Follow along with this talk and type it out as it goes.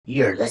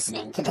You're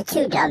listening to the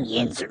Two Dumb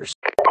Yinzers.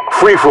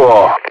 Free for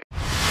all.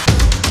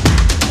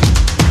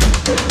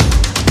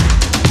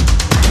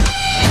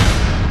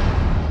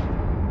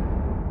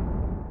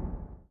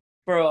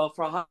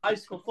 For a high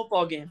school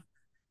football game.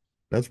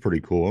 That's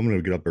pretty cool. I'm going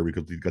to get up there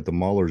because we've got the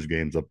Maulers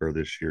games up there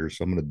this year,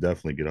 so I'm going to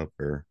definitely get up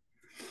there.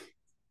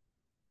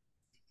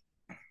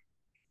 I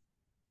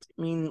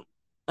mean,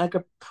 I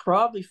could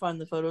probably find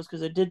the photos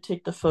because I did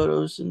take the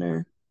photos in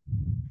there.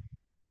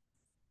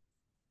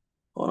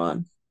 Hold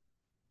on.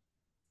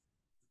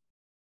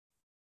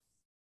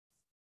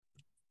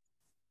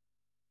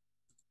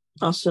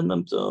 I'll send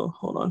them to.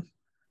 Hold on.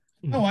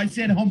 No, I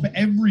said home for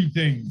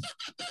everything.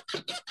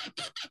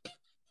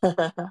 What?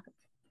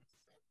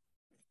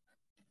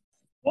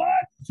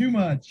 Too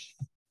much.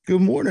 Good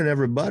morning,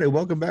 everybody.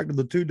 Welcome back to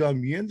the Two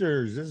Dumb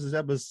Yinzers. This is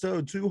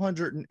episode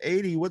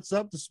 280. What's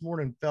up this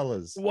morning,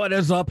 fellas? What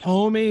is up,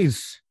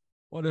 homies?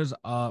 What is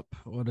up?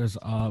 What is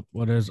up?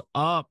 What is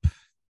up?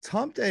 It's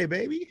hump day,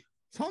 baby.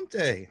 It's hump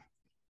day.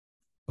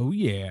 Oh,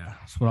 yeah.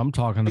 That's what I'm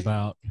talking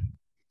about.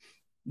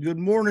 Good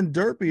morning,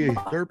 Derpy.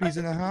 Derpy's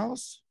in the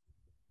house.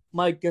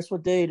 Mike, guess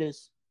what day it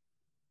is?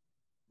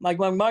 Mike.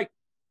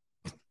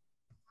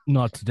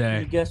 Not Can today.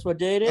 you guess what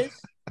day it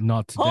is?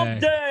 Not today.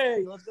 Hump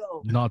day. Let's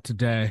go. Not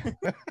today.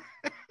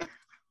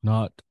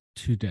 Not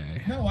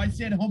today. No, I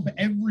said home for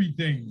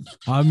everything.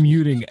 I'm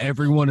muting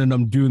everyone and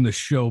I'm doing the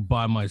show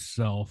by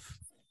myself.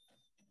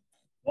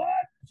 What?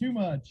 Too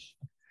much.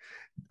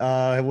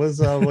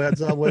 What's up,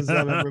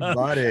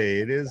 everybody?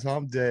 It is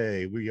hump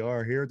day. We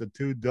are here at the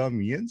Two Dumb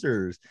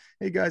Yinzers.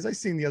 Hey, guys, I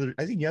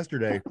think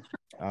yesterday,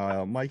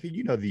 Mike,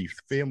 you know the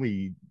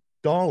Family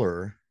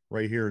Dollar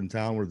right here in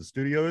town where the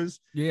studio is?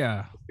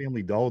 Yeah.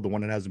 Family Dollar, the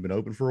one that hasn't been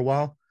open for a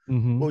while.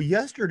 Mm-hmm. Well,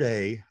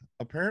 yesterday,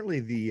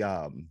 apparently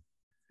the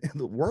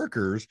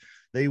workers,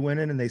 they went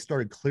in and they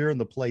started clearing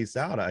the place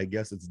out. I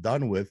guess it's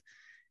done with.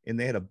 And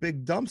they had a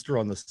big dumpster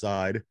on the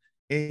side,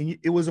 and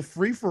it was a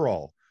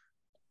free-for-all.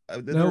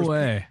 No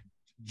way.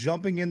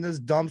 Jumping in this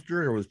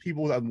dumpster. There was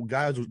people,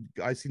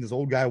 I seen this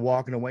old guy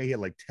walking away. He had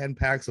like 10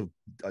 packs of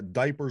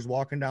diapers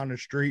walking down the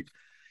street.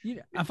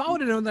 Yeah, if I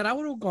would have known that, I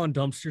would have gone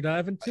dumpster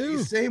diving too.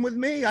 Same with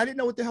me. I didn't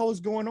know what the hell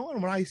was going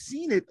on. When I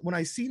seen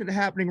it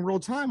happening in real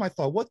time, I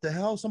thought, what the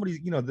hell?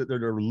 Somebody's,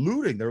 they're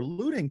looting. They're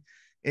looting.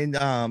 And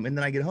then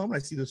I get home and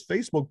I see this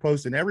Facebook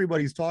post and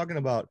everybody's talking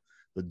about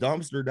the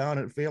dumpster down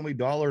at Family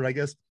Dollar. And I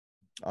guess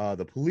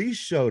the police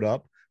showed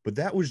up, but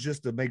that was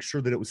just to make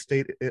sure that it was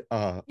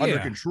under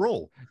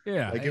control.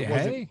 Yeah. Like it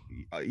wasn't.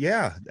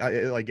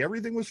 Like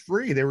everything was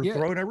free. They were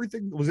throwing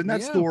everything was in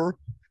that store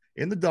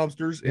in the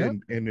dumpsters,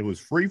 and it was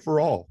free for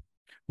all.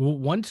 Well,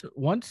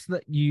 once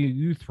that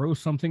you throw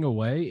something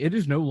away, it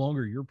is no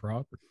longer your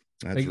property.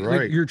 That's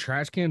right. Like your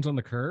trash cans on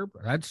the curb.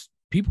 That's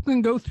people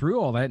can go through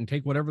all that and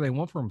take whatever they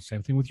want from them.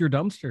 Same thing with your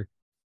dumpster.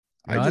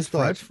 I just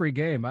thought that's free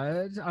game.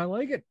 I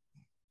like it.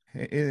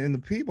 And the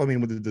people, I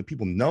mean, the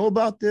people know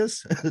about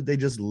this? They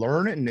just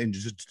learn it and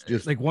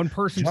just like one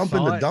person jump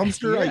in the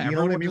dumpster. Yeah, you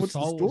know what I mean? What's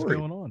the story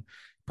going on?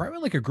 Probably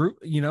like a group,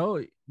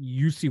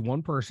 you see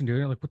one person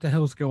doing it, like, what the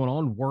hell is going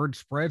on? Word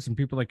spreads, and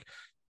people like,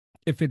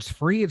 if it's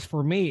free, it's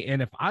for me.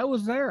 And if I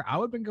was there, I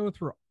would have been going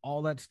through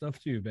all that stuff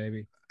too,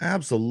 baby.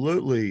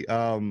 Absolutely.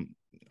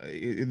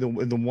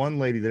 The one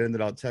lady that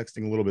ended up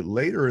texting a little bit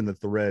later in the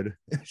thread,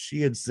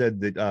 she had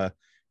said that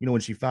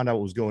when she found out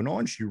what was going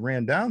on, she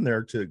ran down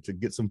there to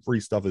get some free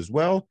stuff as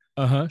well.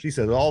 She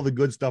said all the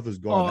good stuff is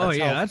gone.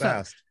 That's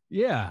fast.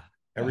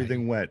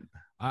 Everything went.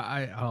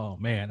 Oh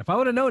man, if I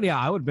would have known,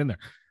 I would have been there.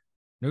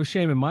 No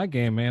shame in my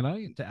game, man. I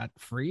get that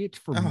free. It's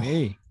for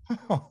me.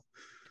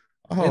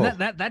 And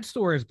that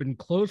store has been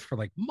closed for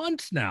like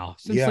months now,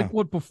 since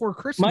before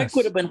Christmas. Mike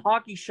would have been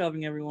hockey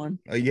shoving everyone.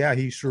 Yeah,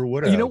 he sure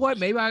would have. You know what?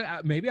 Maybe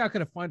I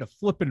could have found a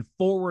flipping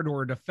forward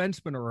or a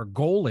defenseman or a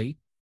goalie.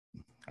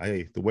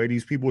 Hey, the way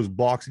these people was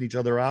boxing each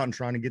other out and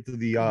trying to get to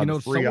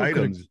the free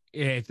items.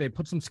 If they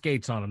put some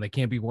skates on them, they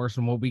can't be worse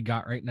than what we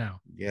got right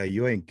now. Yeah,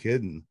 you ain't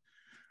kidding.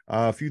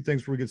 A few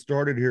things before we get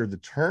started here. The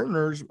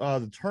Turners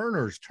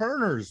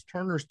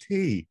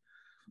Tea,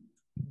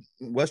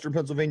 Western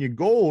Pennsylvania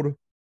Gold,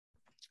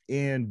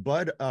 and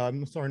Bud.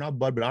 I'm sorry, not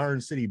Bud, but Iron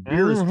City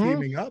Beer is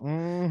teaming up,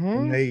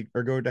 and they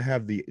are going to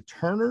have the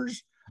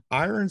Turners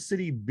Iron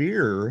City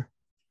Beer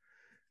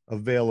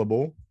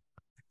available.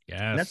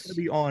 Yes, and that's going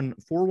to be on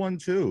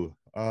 412.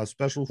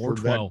 Special for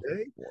that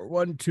day.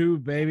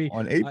 412, baby.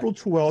 On April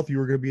 12th,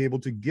 you are going to be able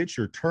to get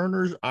your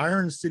Turner's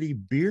Iron City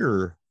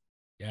Beer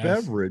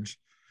beverage.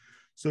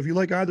 So if you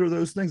like either of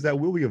those things, that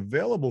will be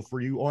available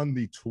for you on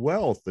the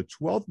 12th. The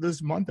 12th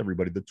this month,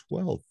 everybody. The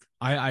 12th.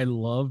 I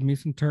love me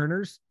some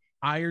Turner's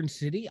Iron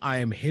City. I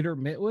am hit or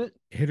miss with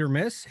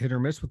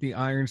the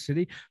Iron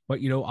City, but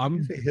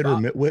I'm hit or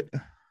mitwit.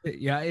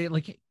 Yeah,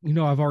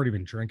 I've already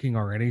been drinking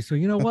already. So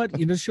you know what?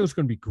 This show's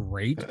going to be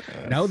great.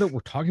 Now that we're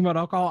talking about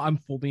alcohol, I'm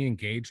fully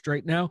engaged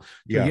right now.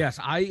 So yes,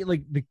 I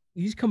like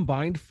these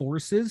combined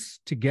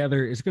forces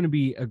together is going to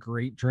be a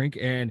great drink,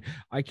 and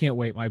I can't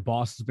wait. My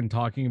boss has been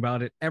talking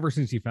about it ever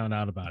since he found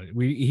out about it.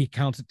 He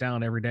counts it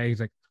down every day.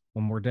 He's like,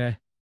 one more day,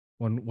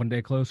 one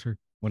day closer.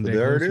 One So day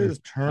there closer. it is.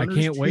 Turner's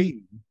can't wait.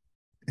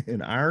 Tea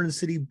and Iron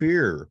City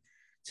Beer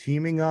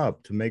teaming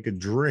up to make a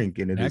drink,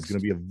 and it is going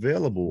to be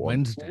available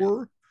Wednesday.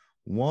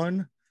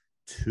 on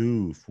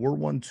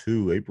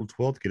 412 April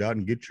 12th. Get out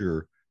and get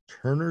your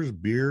Turner's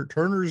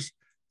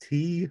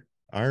Tea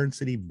Iron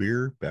City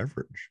Beer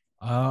beverage.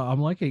 I'm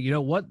like it. You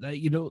know what?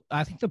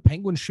 I think the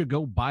Penguins should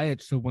go buy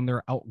it so when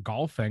they're out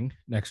golfing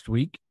next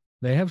week,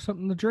 they have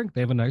something to drink.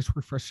 They have a nice,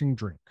 refreshing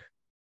drink.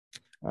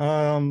 It's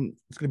going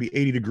to be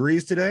 80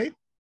 degrees today.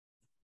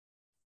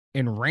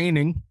 And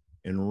raining.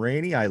 And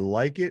rainy. I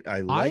like it.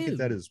 I like it.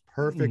 That is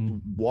perfect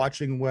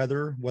watching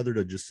weather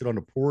to just sit on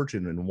the porch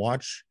and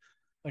watch.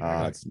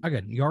 I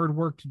got yard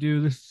work to do.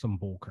 This is some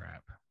bull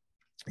crap.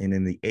 And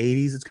in the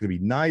 80s, it's going to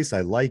be nice.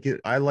 I like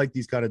it. I like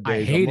these kind of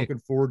days. I'm looking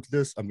forward to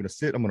this. I'm going to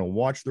sit. I'm going to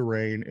watch the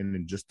rain and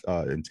then just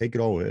and take it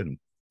all in.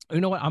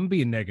 You know what? I'm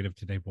being negative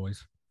today,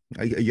 boys.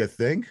 You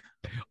think?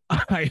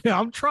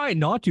 I'm trying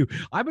not to.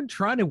 I've been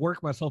trying to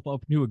work myself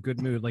up into a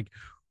good mood. Like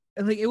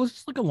it was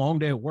just like a long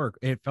day at work.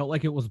 It felt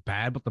like it was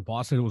bad, but the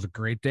boss said it was a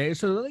great day.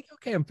 So like,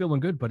 okay, I'm feeling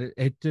good, but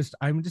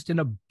I'm just in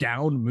a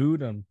down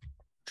mood. I'm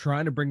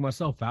trying to bring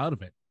myself out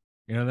of it.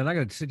 Then I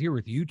got to sit here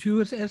with you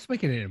two. It's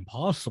making it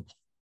impossible.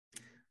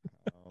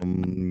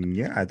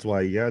 Yeah, that's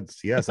why. Yes,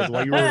 that's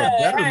why you were in a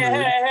better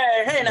mood.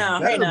 Hey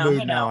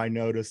now. I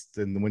noticed,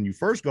 and when you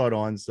first got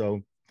on,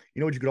 so you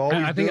know what you could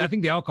always. I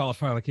think the alcohol is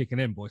finally kicking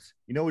in, boys.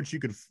 You know what you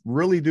could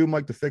really do,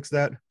 Mike, to fix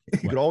that?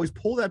 You could always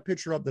pull that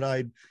picture up that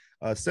I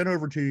sent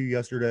over to you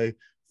yesterday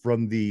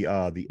from the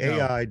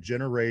AI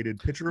generated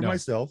picture of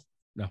myself.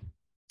 No,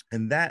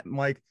 and that,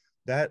 Mike,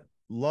 that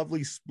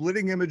lovely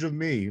splitting image of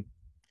me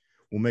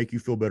will make you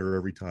feel better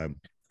every time.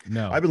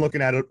 No, I've been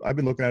looking at it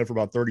for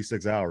about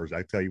 36 hours.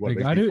 I tell you what,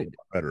 makes me feel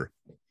better.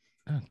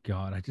 Oh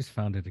God, I just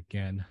found it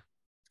again.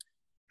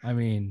 I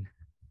mean,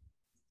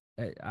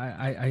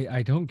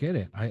 I don't get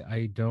it.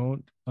 I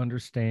don't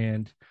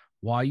understand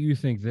why you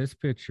think this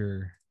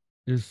picture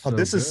is so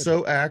this good. Is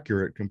so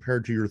accurate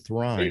compared to your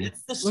Thrine.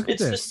 It's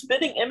the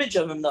spitting image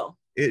of him, though.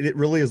 It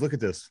really is. Look at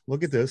this.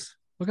 Look at this.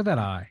 Look at that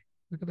eye.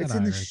 Look at that. It's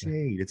in the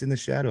shade. It's in the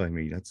shadow. I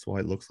mean, that's why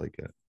it looks like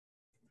it.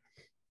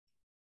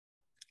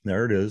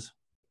 There it is.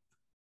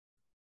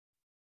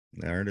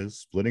 There it is.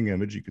 Splitting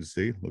image. You can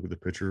see. Look at the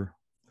picture.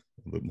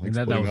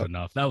 That was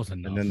enough. That was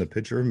enough. And then the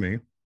picture of me.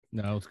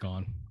 No, it's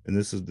gone. And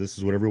this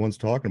is what everyone's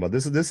talking about.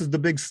 This is the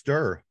big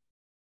stir.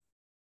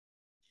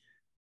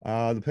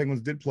 The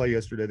Penguins did play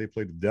yesterday. They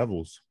played the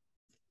Devils.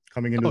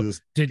 Coming into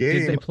this game,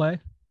 did they play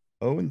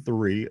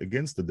 0-3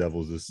 against the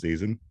Devils this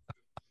season,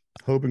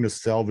 hoping to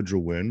salvage a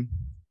win,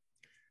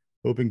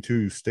 hoping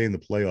to stay in the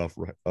playoff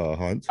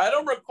hunt. I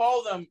don't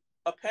recall them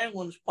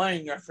Penguins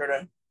playing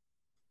yesterday.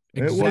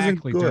 Exactly, it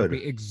wasn't good.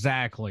 Derpy,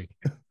 exactly.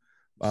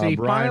 See,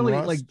 finally,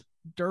 like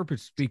Derp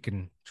is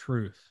speaking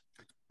truth.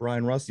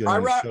 Brian Rust. I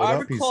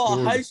recall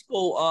a high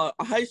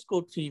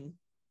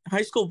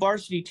school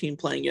varsity team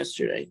playing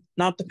yesterday,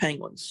 not the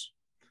Penguins.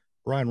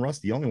 Brian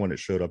Rust, the only one that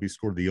showed up. He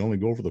scored the only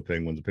goal for the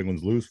Penguins. The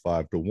Penguins lose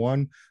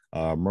 5-1.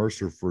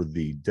 Mercer for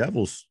the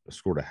Devils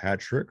scored a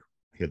hat trick.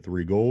 He had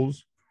 3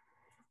 goals.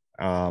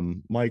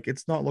 Mike,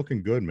 it's not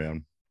looking good,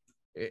 man.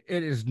 It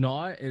is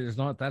not. It is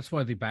not. That's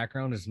why the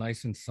background is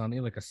nice and sunny,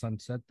 like a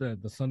sunset.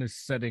 The sun is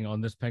setting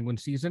on this Penguin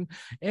season,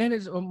 and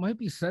it might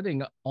be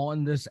setting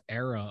on this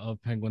era of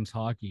Penguins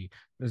hockey.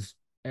 This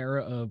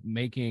era of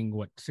making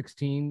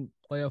 16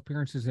 playoff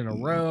appearances in a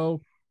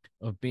row,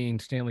 of being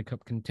Stanley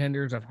Cup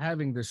contenders, of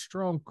having this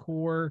strong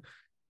core,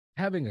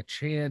 having a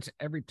chance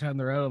every time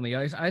they're out on the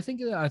ice. I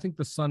think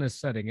the sun is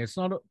setting. It's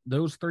not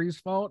those three's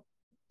fault.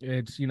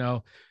 It's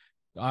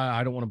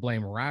I don't want to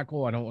blame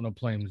Rackle. I don't want to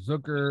blame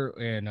Zucker,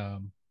 and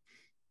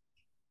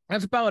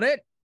that's about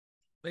it.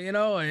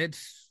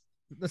 It's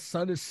the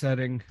sun is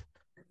setting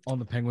on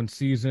the Penguin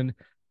season.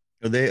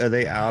 Are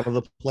they out of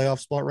the playoff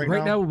spot right now?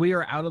 Right now, we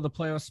are out of the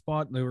playoff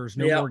spot. There's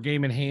no more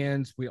game in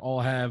hands. We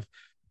all have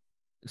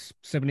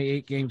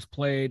 78 games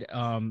played.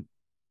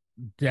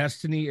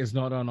 Destiny is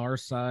not on our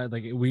side.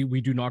 Like we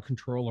do not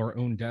control our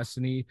own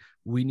destiny.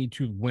 We need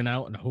to win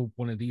out and hope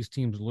one of these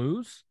teams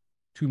lose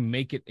to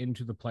make it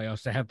into the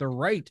playoffs, to have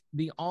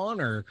the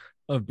honor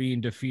of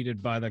being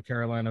defeated by the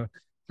Carolina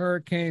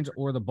Hurricanes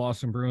or the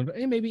Boston Bruins,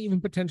 and maybe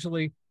even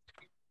potentially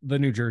the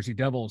New Jersey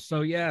Devils.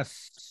 So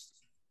yes,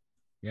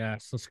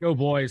 let's go,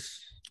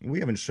 boys.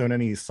 We haven't shown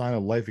any sign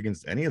of life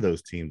against any of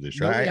those teams this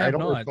year. No, I don't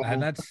not. recall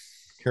And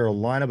that's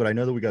Carolina, but I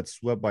know that we got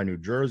swept by New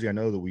Jersey. I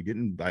know that we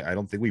didn't. I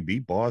don't think we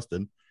beat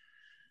Boston.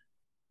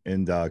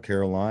 And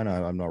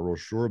Carolina, I'm not real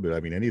sure, but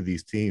I mean, any of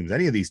these teams,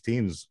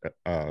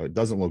 it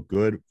doesn't look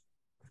good.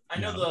 I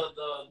know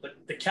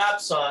the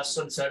Caps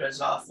sunset has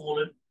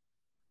folded.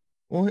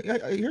 Well,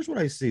 here's what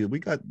I see. We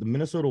got the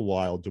Minnesota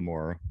Wild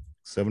tomorrow,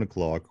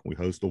 7:00. We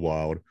host the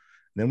Wild.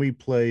 Then we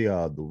play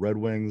the Red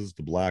Wings,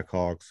 the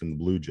Blackhawks, and the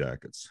Blue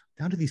Jackets.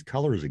 Down to these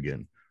colors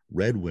again: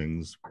 Red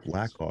Wings,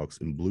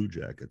 Blackhawks, and Blue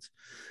Jackets.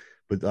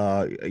 But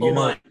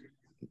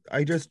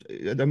I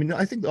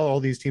think all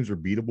these teams are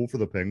beatable for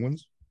the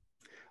Penguins.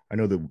 I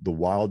know the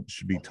Wild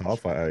should be tough.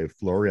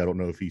 Fleury, I don't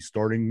know if he's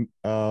starting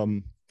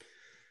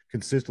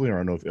consistently. Or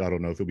I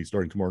don't know if he'll be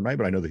starting tomorrow night,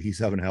 but I know that he's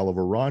having a hell of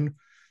a run.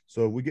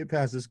 So if we get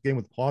past this game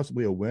with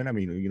possibly a win, I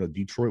mean,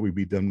 Detroit, we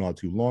beat them not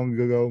too long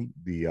ago.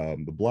 The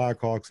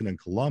Blackhawks, and then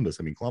Columbus.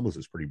 I mean, Columbus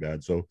is pretty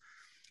bad. So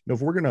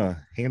if we're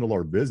gonna handle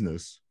our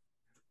business,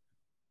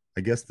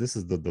 I guess this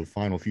is the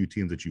final few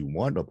teams that you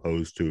want,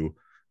 opposed to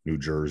New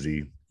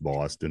Jersey,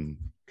 Boston,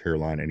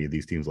 Carolina, any of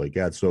these teams like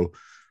that. So,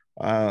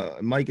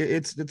 Mike,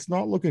 it's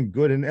not looking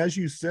good. And as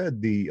you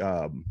said, the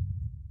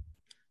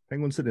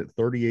Penguins sit at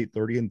 38,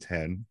 30, and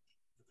 10.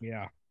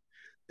 Yeah.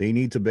 They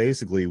need to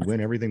basically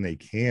win everything they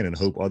can and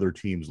hope other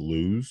teams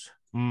lose.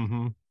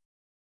 Mm-hmm.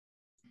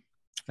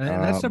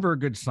 And that's never a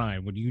good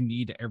sign when you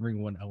need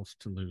everyone else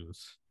to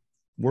lose.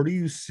 Where do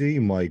you see,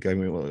 Mike? I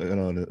mean,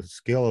 on a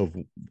scale of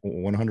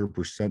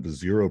 100% to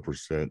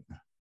 0%,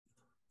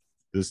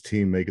 this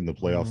team making the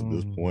playoffs at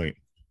this point?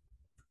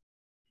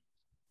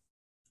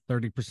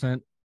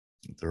 30%.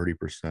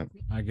 30%.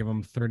 I give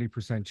them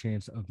 30%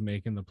 chance of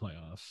making the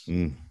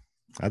playoffs.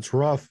 That's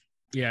rough.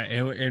 Yeah,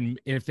 and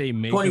if they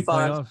make 25. the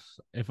playoffs,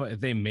 if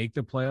they make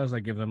the playoffs,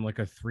 I give them like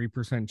a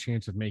 3%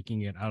 chance of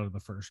making it out of the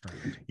first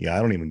round. Yeah, I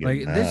don't even get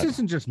like mad. This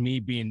isn't just me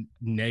being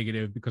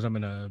negative because I'm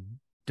in a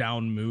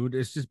down mood.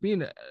 It's just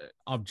being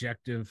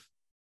objective.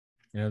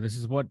 This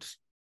is this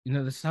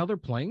is how they're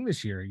playing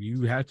this year.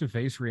 You have to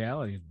face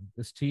reality.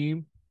 This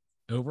team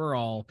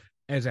overall,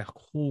 as a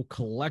whole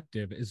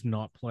collective, is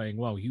not playing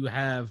well. You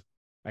have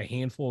a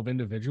handful of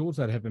individuals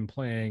that have been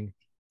playing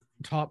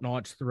top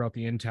notch throughout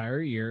the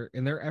entire year,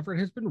 and their effort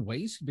has been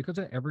wasted because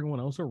everyone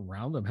else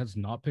around them has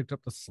not picked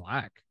up the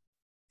slack.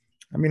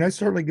 I mean, I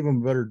certainly give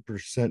them a better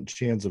percent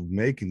chance of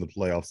making the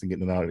playoffs and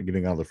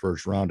getting out of the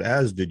first round,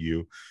 as did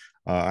you.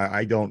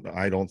 I don't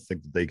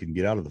think that they can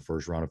get out of the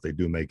first round if they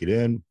do make it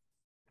in.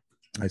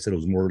 I said it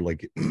was more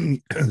like,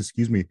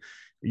 excuse me,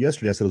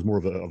 yesterday I said it was more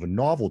of a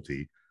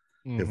novelty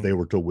if they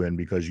were to win,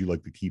 because you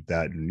like to keep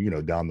that,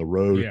 and down the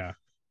road. Yeah.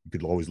 You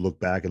could always look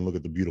back and look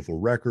at the beautiful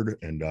record,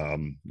 and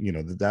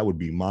that would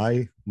be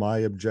my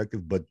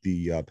objective. But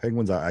the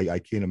Penguins, I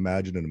can't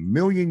imagine in a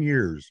million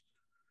years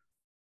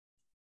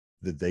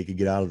that they could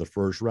get out of the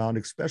first round,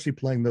 especially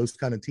playing those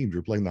kind of teams.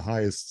 You're playing the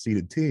highest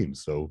seeded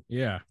teams, so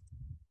yeah,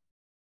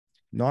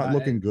 not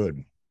looking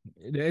good.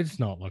 It's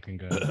not looking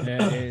good.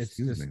 It's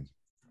just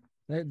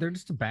they're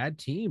just a bad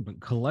team,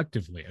 but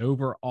collectively,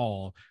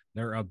 overall,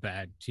 they're a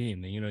bad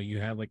team. You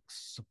have like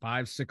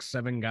 5, 6,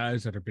 7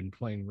 guys that have been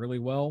playing really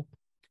well.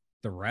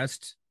 The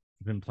rest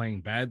have been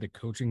playing bad. The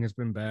coaching has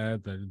been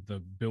bad.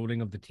 The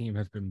building of the team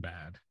has been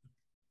bad.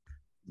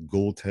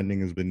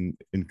 Goaltending has been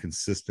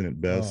inconsistent at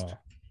best.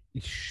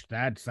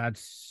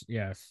 That's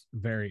yes,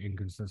 very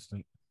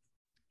inconsistent.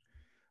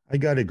 I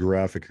got a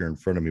graphic here in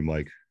front of me,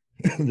 Mike.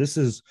 This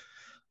is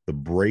the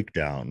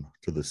breakdown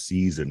to the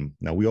season.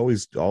 Now, we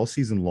always, all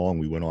season long,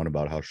 we went on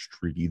about how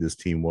streaky this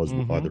team was,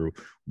 either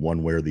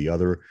one way or the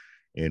other.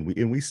 And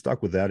we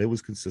stuck with that. It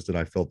was consistent,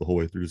 I felt, the whole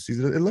way through the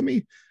season. And let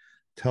me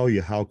tell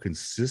you how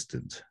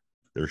consistent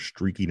their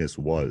streakiness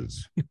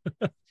was,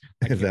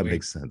 if that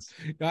makes sense.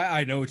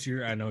 I know what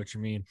you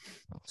mean.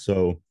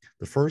 So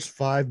the first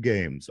 5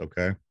 games,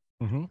 okay,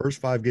 first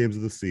 5 games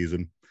of the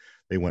season,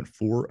 they went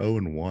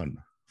 4-0-1.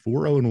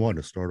 4-0-1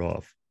 to start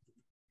off.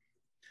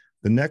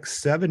 The next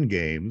 7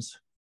 games,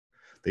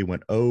 they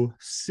went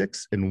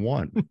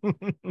 0-6-1.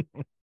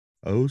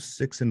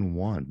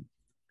 0-6-1.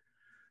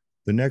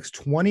 The next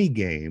 20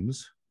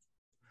 games,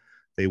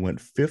 they went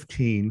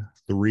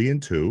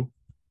 15-3-2.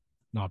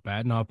 Not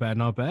bad, not bad,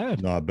 not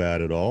bad. Not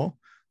bad at all.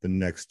 The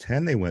next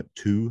 10, they went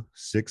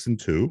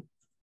 2-6-2.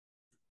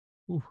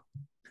 Ooh.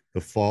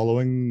 The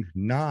following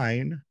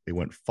 9, they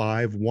went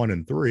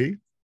 5-1-3.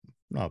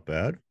 Not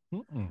bad.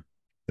 Mm-mm.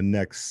 The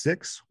next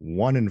 6,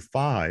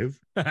 1-5.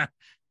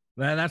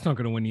 That's not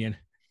going to win you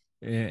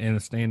in the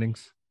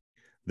standings.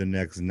 The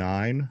next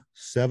 9,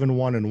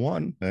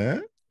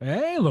 7-1-1.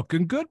 Hey,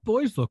 looking good,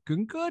 boys.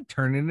 Looking good.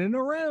 Turning it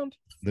around.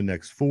 The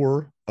next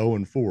 4,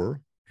 0-4.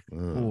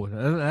 Oh,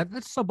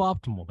 that's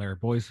suboptimal there,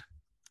 boys.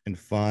 And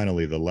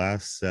finally, the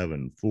last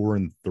 7,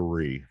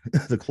 4-3.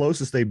 The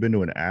closest they've been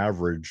to an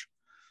average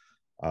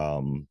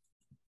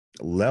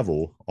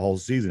level all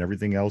season.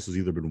 Everything else has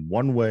either been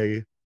one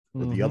way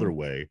or the other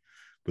way.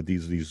 But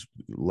these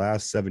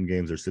last 7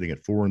 games, they're sitting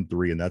at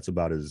 4-3, and that's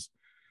about as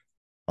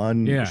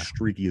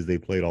unstreaky as they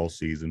played all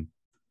season.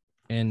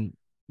 And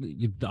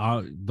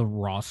the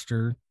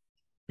roster,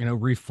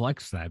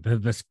 reflects that.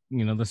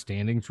 The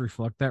standings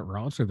reflect that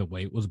roster, the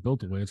way it was built,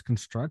 the way it's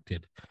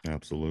constructed.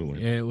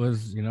 Absolutely. It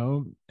was,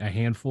 a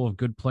handful of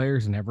good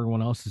players, and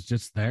everyone else is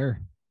just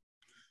there.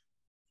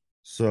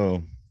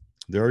 So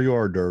there you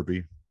are,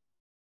 Derby.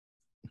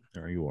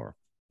 There you are.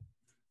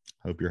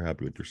 Hope you're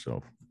happy with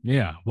yourself.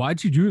 Yeah.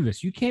 Why'd you do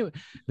this? You can't.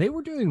 They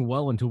were doing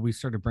well until we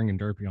started bringing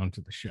Derpy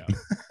onto the show.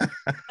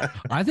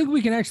 I think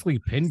we can actually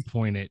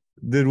pinpoint it.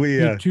 Did we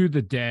to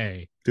the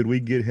day? Did we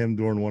get him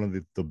during one of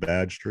the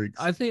bad streaks?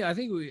 I think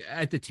we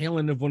at the tail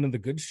end of one of the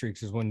good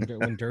streaks is when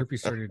Derpy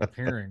started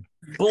appearing.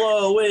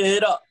 Blow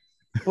it up,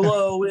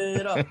 blow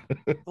it up,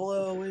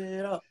 blow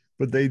it up.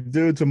 But they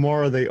do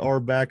tomorrow. They are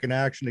back in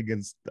action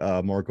against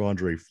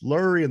Marc-Andre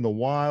Fleury in the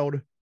Wild.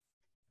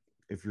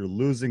 if you're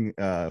losing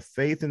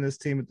faith in this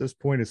team at this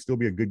point, it'll still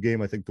be a good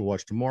game, I think, to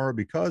watch tomorrow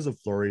because of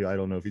Fleury. I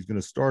don't know if he's going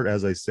to start.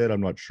 As I said,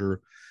 I'm not sure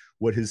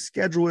what his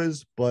schedule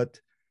is, but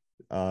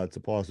it's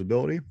a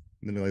possibility.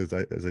 And then,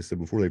 as I said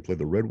before, they play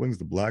the Red Wings,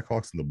 the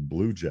Blackhawks, and the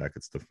Blue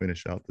Jackets to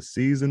finish out the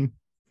season.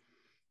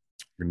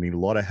 You're going to need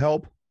a lot of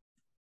help.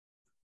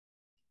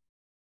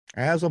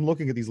 As I'm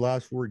looking at these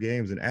last 4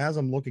 games and as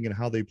I'm looking at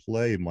how they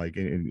play, Mike,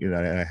 and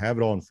I have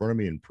it all in front of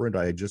me in print,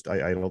 I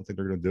don't think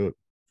they're going to do it.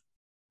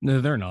 No,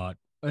 they're not.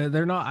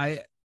 They're not.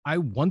 I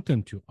want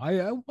them to.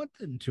 I want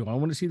them to. I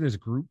want to see this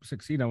group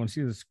succeed. I want to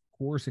see this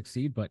core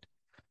succeed, but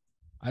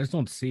I just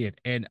don't see it.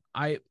 And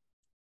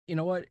you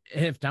know what?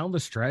 If down the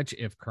stretch,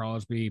 if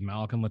Crosby,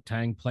 Malcolm,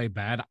 Letang play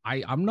bad,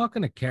 I'm not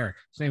going to care.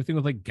 Same thing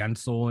with like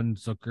Gensel and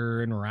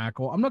Zucker and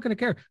Rackle. I'm not going to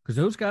care because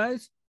those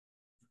guys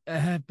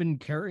have been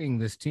carrying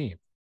this team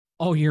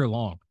all year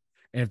long.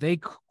 And if they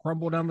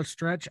crumble down the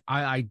stretch,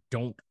 I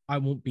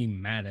won't be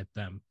mad at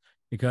them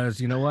because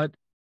you know what?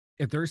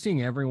 If they're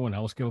seeing everyone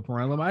else give up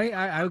around them,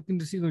 I can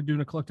just see them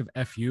doing a collective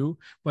FU,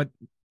 but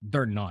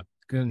they're not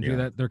going to do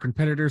that. They're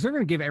competitors. They're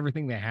going to give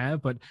everything they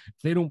have, but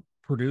if they don't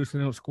produce, they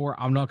don't score,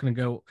 I'm not going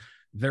to go,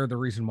 they're the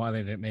reason why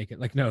they didn't make it.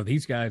 Like, no,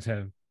 these guys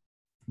have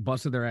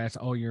busted their ass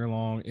all year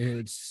long.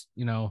 It's,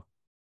 you know,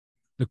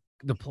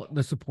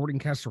 the supporting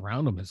cast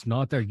around them is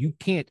not there. You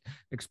can't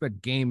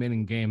expect game in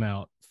and game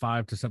out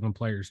 5 to 7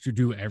 players to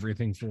do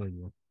everything for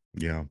you.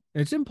 Yeah.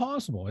 It's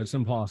impossible. It's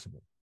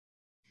impossible.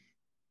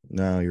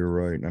 No, you're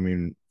right. I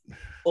mean,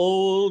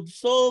 old,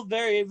 so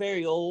very,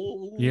 very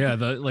old. Yeah,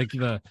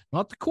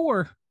 not the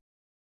core.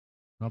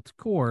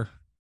 The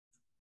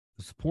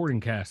supporting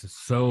cast is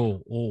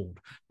so old.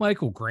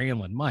 Michael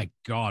Granlund, my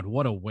God,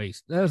 what a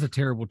waste. That was a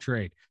terrible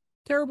trade.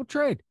 Terrible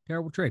trade.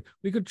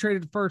 We could have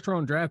traded the first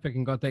round draft pick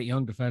and got that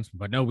young defenseman,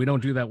 but no, we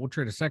don't do that. We'll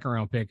trade a second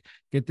round pick,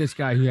 get this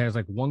guy who has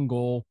like 1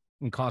 goal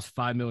and costs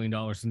 $5 million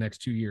the next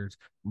 2 years.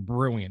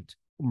 Brilliant.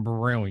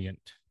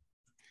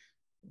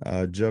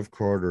 Jeff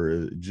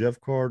Carter,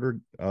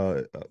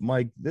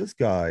 Mike, this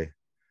guy,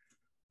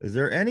 is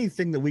there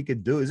anything that we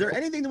could do? Is there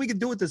anything that we could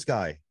do with this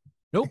guy?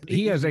 Nope.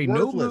 He has a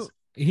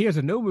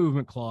no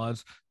movement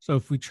clause. So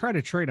if we try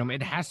to trade him,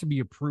 it has to be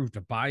approved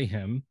to buy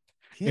him.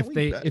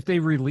 If they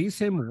release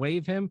him,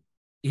 waive him,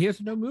 he has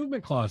no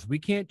movement clause. We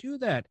can't do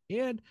that.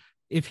 And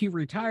if he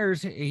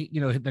retires,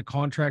 the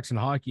contracts in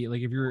hockey,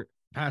 like if you're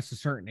past a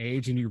certain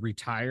age and you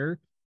retire,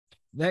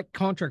 that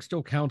contract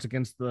still counts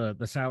against the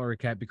salary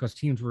cap because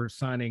teams were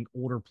signing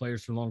older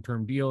players to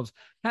long-term deals.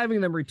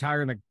 Having them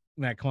retire and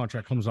that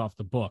contract comes off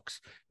the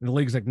books. And the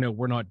league's like, no,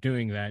 we're not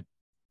doing that.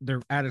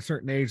 They're at a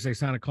certain age, they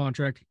sign a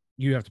contract,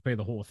 you have to pay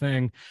the whole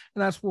thing.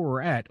 And that's where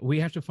we're at. We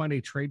have to find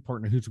a trade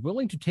partner who's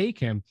willing to take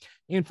him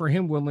and for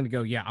him willing to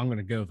go, yeah, I'm going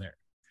to go there.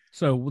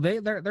 So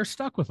they're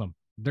stuck with him.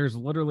 There's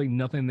literally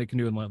nothing they can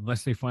do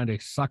unless they find a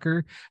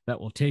sucker that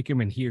will take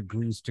him and he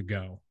agrees to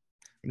go.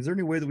 Is there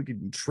any way that we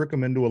could trick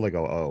him into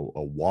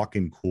a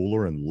walk-in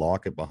cooler and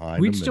lock it behind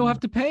him? We'd still have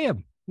to pay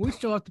him. You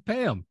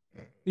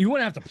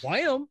wouldn't have to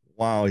play him.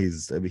 Wow,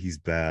 he's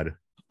bad.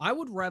 I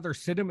would rather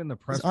sit him in the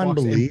press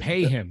box and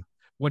pay him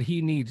what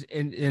he needs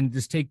and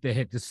just take the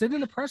hit. To sit in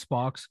the press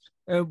box,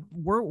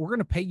 we're going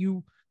to pay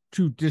you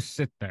to just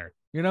sit there.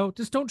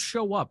 Just don't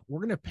show up. We're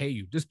going to pay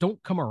you. Just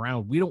don't come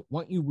around. We don't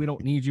want you. We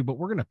don't need you, but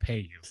we're going to pay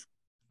you.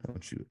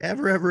 Don't you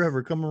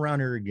ever come around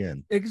here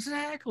again.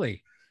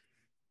 Exactly.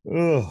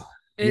 Oh,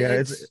 yeah,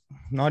 it's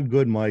not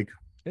good, Mike.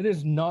 It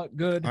is not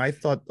good. I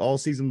thought all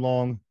season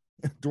long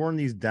during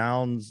these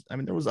downs, I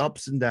mean, there was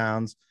ups and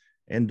downs.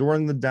 And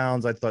during the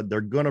downs, I thought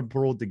they're going to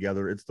pull it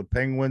together. It's the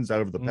Penguins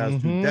out of the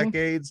past 2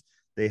 decades.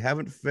 They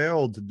haven't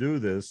failed to do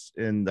this.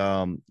 And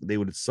they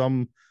would at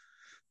some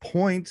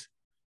point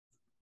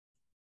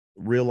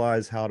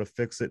realize how to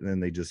fix it. And then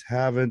they just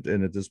haven't.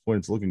 And at this point,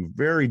 it's looking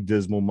very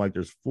dismal, Mike.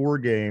 There's 4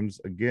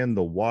 games. Again,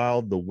 the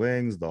Wild, the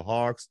Wings, the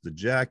Hawks, the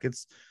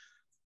Jackets.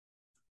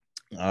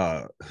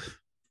 And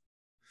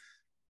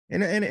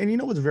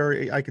what's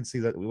I can see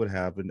that what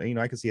happened.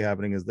 I can see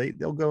happening is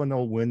they'll go and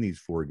they'll win these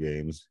 4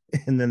 games,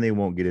 and then they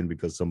won't get in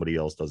because somebody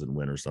else doesn't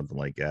win or something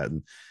like that.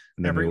 And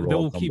then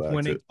they'll keep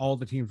winning. All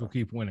the teams will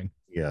keep winning.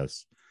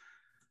 Yes.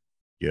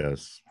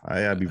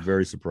 I'd be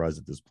very surprised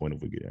at this point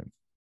if we get in.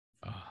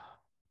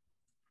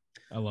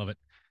 I love it.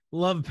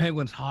 Love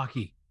Penguins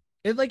hockey.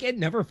 It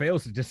never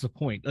fails to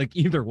disappoint. Like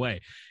either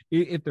way,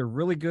 if they're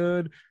really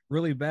good,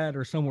 really bad,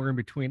 or somewhere in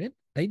between it,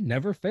 they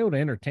never fail to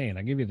entertain.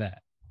 I give you that.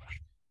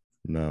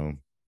 No.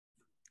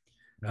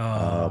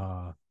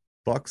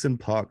 Bucks and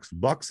Pucks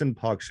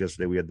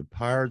yesterday. We had the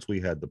Pirates. We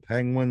had the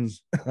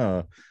Penguins.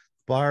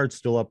 Pirates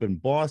still up in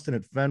Boston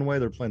at Fenway.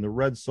 They're playing the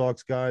Red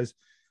Sox guys.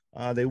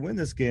 They win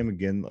this game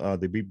again.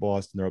 They beat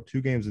Boston. They're up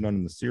 2-0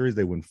 in the series.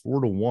 They win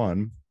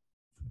 4-1.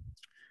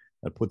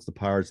 That puts the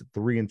Pirates at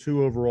 3-2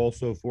 overall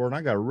so far. And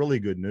I got really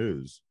good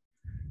news.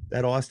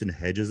 That Austin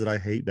Hedges that I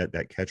hate,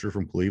 that catcher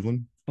from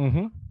Cleveland,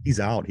 he's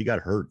out. He got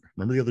hurt.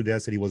 Remember the other day I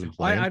said he wasn't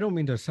playing? I don't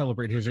mean to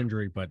celebrate his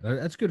injury, but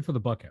that's good for the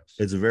Buccos.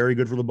 It's very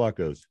good for the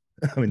Buccos.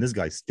 I mean, this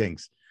guy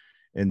stinks.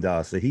 And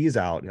so he's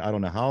out. I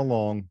don't know how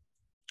long,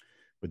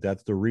 but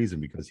that's the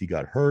reason, because he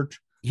got hurt.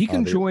 He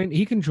can join.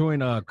 He can join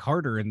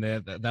Carter in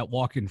that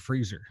walk-in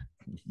freezer.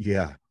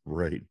 Yeah,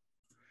 right.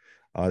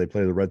 They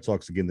play the Red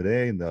Sox again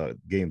today in the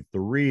game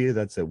 3.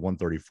 That's at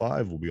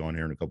 1:35. We'll be on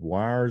here in a couple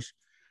of hours.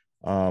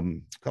 A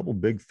couple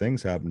big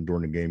things happened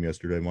during the game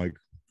yesterday, Mike.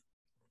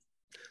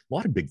 A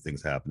lot of big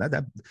things happened.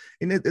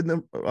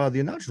 The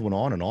announcers went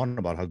on and on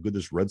about how good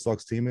this Red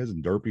Sox team is,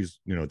 and Derpy's,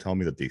 telling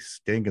me that they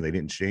stink and they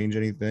didn't change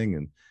anything.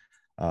 And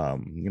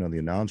the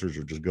announcers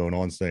are just going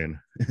on saying,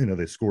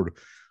 they scored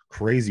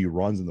crazy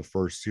runs in the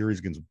first series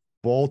against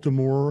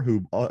Baltimore,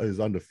 who is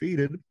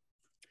undefeated.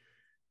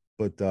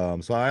 But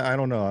so I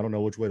don't know. I don't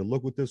know which way to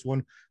look with this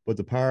one. But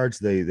the Pirates,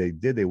 they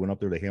went up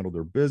there, they handled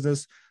their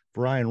business.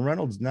 Brian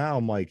Reynolds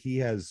now, Mike, he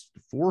has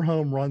 4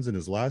 home runs in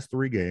his last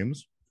 3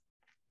 games.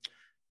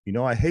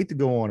 I hate to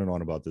go on and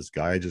on about this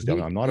guy.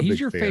 I'm not a big fan. He's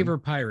your favorite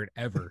Pirate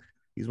ever.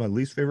 He's my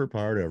least favorite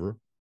Pirate ever.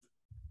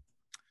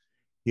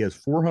 He has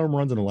 4 home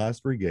runs in the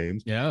last 3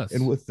 games. Yes.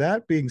 And with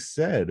that being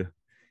said,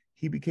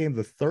 he became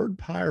the 3rd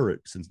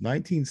Pirate since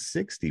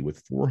 1960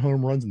 with 4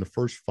 home runs in the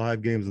first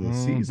 5 games of the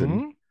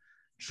season,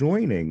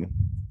 joining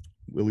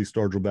Willie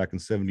Stargell back in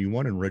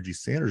 71 and Reggie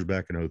Sanders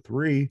back in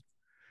 03.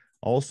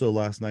 Also,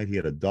 last night he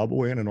had a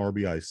double and an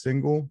RBI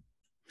single.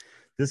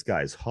 This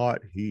guy's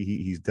hot.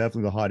 He's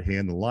definitely the hot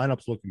hand. The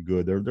lineup's looking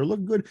good. They're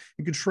looking good.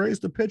 And Contreras,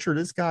 the pitcher,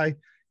 this guy,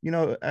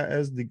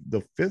 as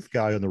the 5th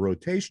guy on the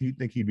rotation, you'd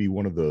think he'd be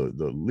one of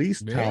the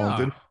least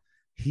talented.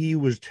 He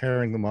was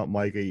tearing them up,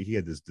 Mike. He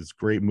had this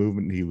great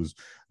movement. He was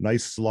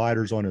nice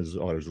sliders on his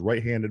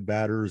right-handed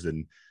batters,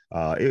 and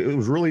it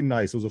was really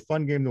nice. It was a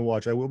fun game to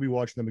watch. I will be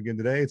watching them again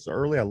today. It's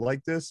early. I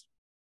like this.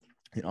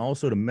 And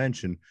also to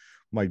mention,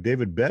 Mike,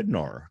 David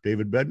Bednar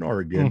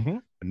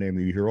again, a name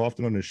that you hear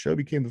often on the show,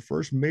 became the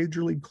first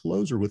major league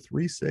closer with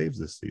 3 saves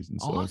this season.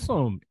 So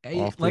awesome.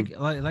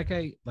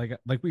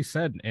 Like we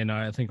said in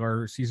I think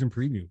our season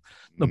preview,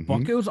 the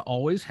Buccos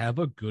always have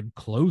a good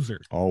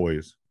closer.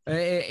 Always.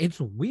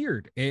 It's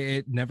weird.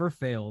 It never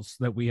fails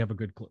that we have a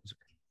good closer.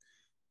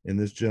 And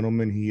this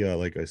gentleman, he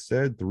like I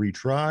said, 3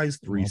 tries,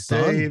 3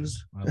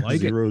 saves, I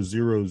like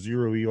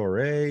 0.00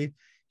 ERA.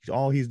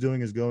 All he's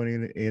doing is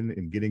going in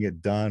and getting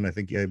it done.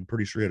 I'm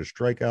pretty sure he had a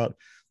strikeout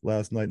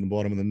last night in the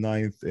bottom of the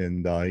 9th.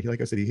 And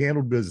like I said, he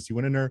handled business. He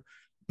went in there,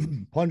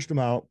 punched him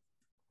out.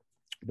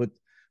 But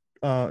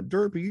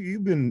Derpy,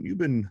 you've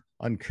been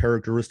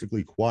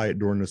uncharacteristically quiet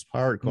during this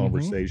Pirate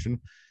conversation.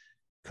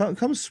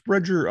 Come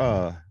spread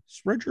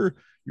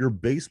your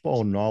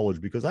baseball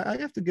knowledge, because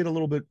I have to get a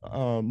little bit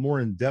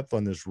more in depth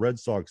on this Red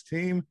Sox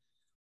team.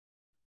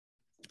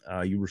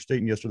 You were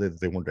stating yesterday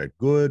that they weren't that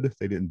good.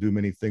 They didn't do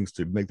many things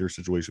to make their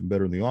situation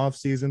better in the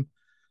offseason.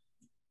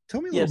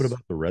 Tell me a little bit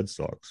about the Red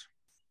Sox.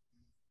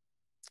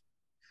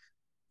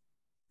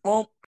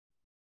 Well,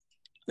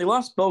 they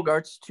lost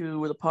Bogarts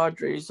to the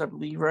Padres, I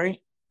believe, right?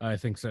 I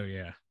think so,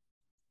 yeah.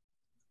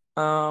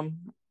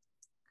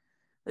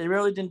 They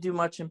really didn't do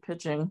much in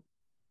pitching.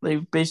 They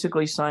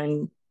basically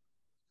signed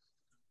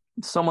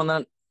someone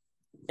that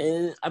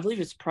I believe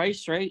it's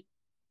Price, right?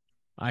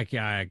 I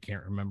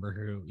can't remember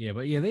who. Yeah,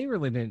 but yeah, they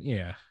really didn't.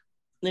 Yeah,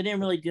 they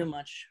didn't really do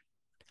much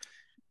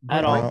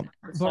at all.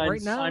 But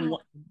right now,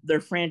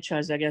 their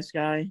franchise, I guess,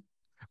 guy.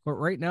 But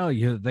right now,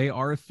 they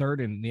are 3rd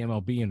in the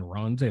MLB in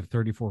runs. They have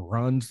 34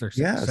 runs. They're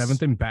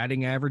 7th in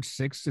batting average,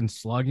 6th in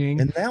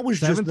slugging, and that was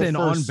 7th just the in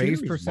first on base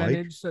series,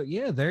 percentage. Mike. So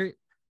yeah, they're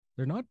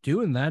not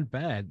doing that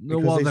bad.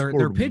 Because well,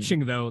 they're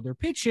pitching though. They're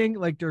pitching,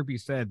 like Derpy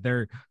said.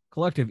 Their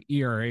collective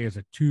ERA is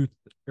a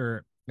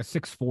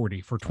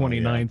 640 for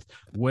 29th.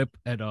 Whip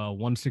at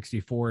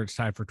 164. It's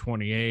tied for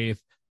 28th.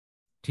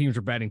 Teams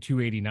are batting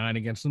 289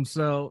 against them.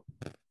 So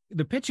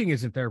the pitching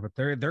isn't there, but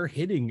their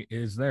hitting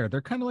is there.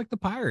 They're kind of like the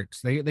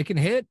Pirates. They can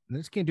hit, and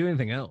they just can't do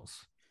anything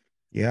else.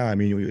 Yeah, I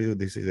mean,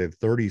 they say they have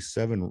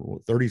 37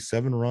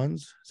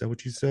 runs. Is that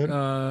what you said?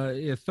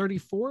 Yeah,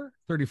 34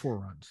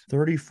 runs.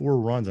 34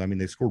 runs. I mean,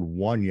 they scored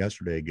 1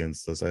 yesterday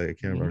against us. I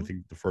can't remember. I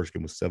think the first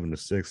game was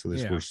 7-6, so they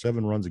scored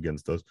 7 runs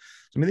against us. So,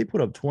 I mean, they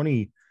put up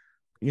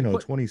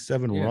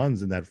 27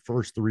 runs in that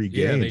first 3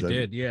 games. Yeah, they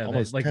did. Yeah,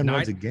 almost 10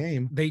 runs a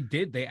game. They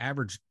did.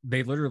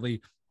 They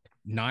literally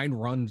 9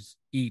 runs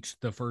each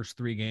the first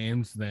 3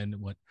 games,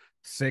 then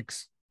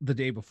 6 the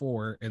day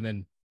before, and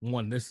then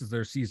 1. This is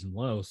their season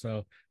low,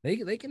 so they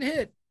can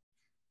hit.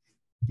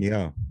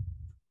 Yeah,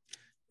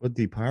 but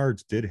the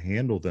Pirates did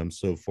handle them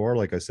so far.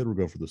 Like I said, we're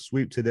going for the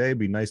sweep today. It'd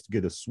be nice to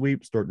get a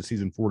sweep, start the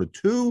season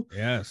 4-2.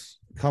 Yes,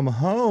 come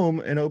home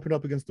and open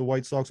up against the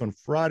White Sox on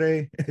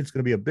Friday. It's going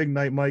to be a big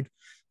night, Mike.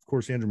 Of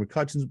course, Andrew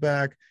McCutcheon's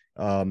back.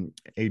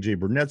 AJ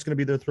Burnett's going to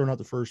be there throwing out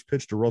the first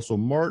pitch to Russell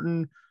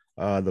Martin.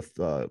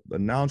 The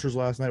announcers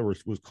last night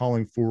was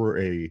calling for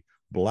a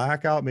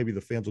blackout. Maybe the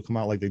fans will come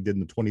out like they did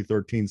in the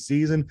 2013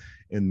 season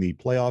in the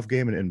playoff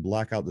game and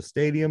black out the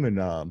stadium,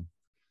 and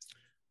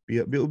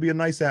it'll be a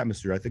nice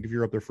atmosphere. I think if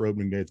you're up there for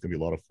opening day, it's gonna be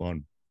a lot of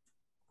fun.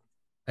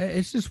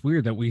 It's just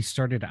weird that we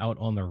started out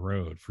on the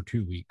road for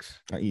 2 weeks.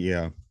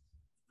 Yeah,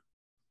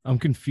 I'm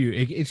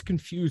confused. It's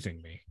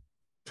confusing me.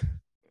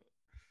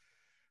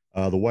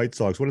 The White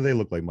Sox, what do they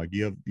look like, Mike?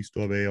 You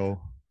still have AL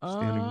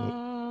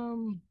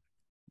standing?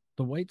 The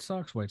the White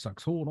Sox. White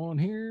Sox, hold on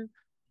here.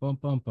 Bump,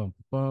 bump, bump,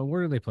 bump.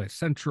 Where do they play?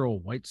 Central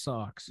White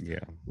Sox. Yeah.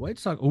 White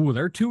Sox. Oh,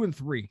 they're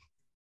 2-3.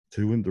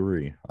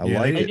 2-3. I Yeah,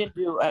 like They it.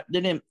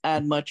 didn't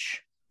add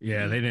much.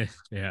 Yeah, they did.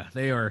 Yeah,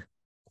 they are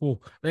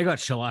cool. They got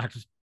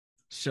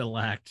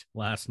shellacked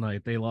last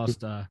night. They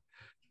lost 12-3.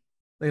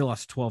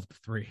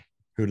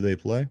 Who do they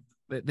play?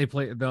 They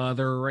play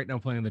they're right now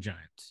playing the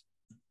Giants.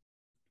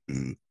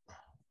 Who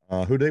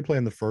do they play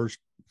in the first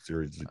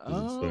series? Does it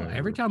Oh, say?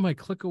 every time I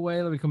click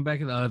away, let me come back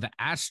to the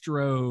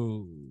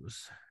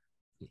Astros.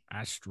 The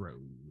Astros.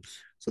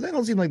 So they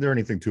don't seem like they're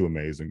anything too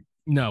amazing.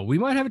 No, we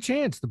might have a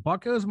chance. The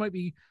Buccos might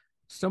be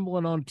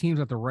stumbling on teams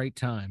at the right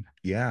time.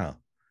 Yeah. And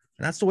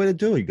that's the way to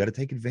do it. You got to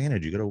take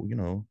advantage. You got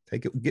to,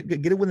 take it,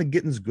 get it when the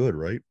getting's good,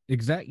 right?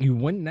 Exactly. You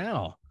win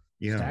now.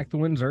 Yeah. Stack the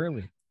wins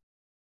early.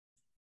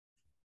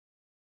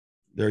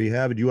 There you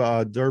have it. You,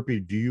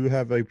 Derpy, do you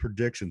have a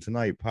prediction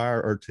tonight?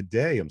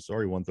 Today? I'm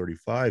sorry,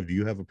 135. Do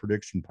you have a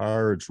prediction?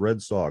 Pirates,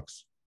 Red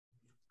Sox.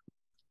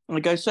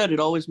 Like I said, it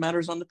always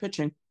matters on the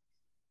pitching.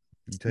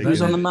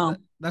 Who's on the mound?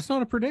 That's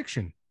not a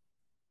prediction.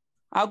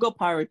 I'll go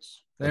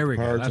Pirates. There we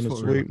go. Pirates That's in the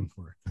what we're sweep. looking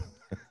for.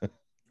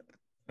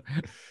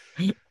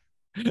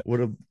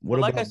 What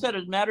Like about, I said,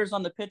 it matters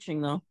on the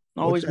pitching, though.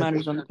 Always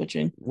matters on the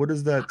pitching. what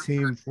is that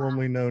team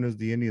formerly known as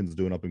the Indians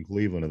doing up in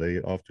Cleveland? Are they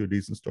off to a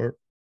decent start?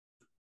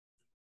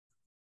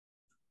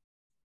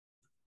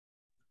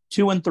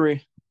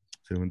 2-3.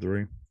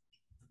 2-3.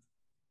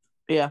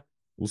 Yeah.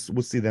 We'll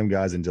see them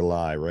guys in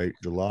July, right?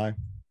 July.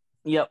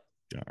 Yep.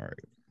 All right.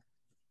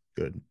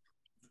 Good.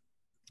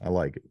 I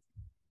like it.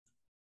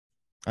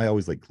 I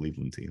always like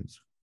Cleveland teams.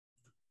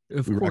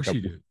 Of We course rack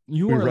you up- do.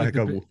 You We are like rack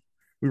the up, big-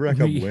 we rack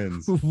up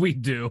wins. We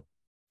do.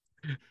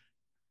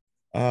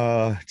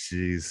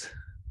 Jeez.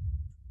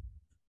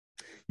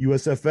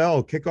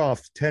 USFL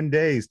kickoff 10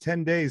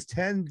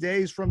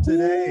 days from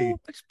today. Ooh,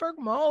 Pittsburgh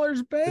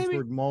Maulers, baby.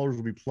 Pittsburgh Maulers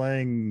will be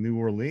playing New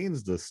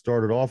Orleans to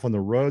start it off on the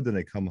road. Then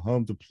they come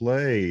home to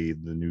play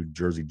the New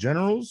Jersey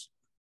Generals.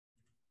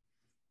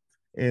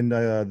 And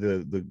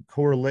the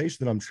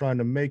correlation that I'm trying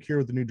to make here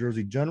with the New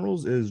Jersey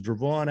Generals is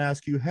Dravon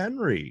Askew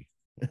Henry.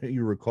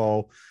 You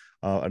recall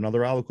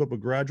another Aliquippa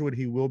graduate.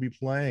 He will be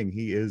playing.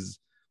 He is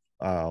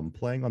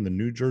playing on the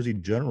New Jersey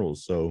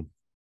Generals. So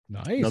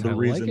Nice. another I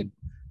reason like it.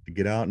 to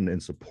get out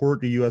and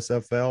support the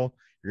USFL.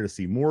 You're going to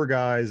see more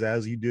guys,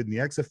 as you did in the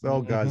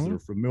XFL, guys that are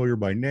familiar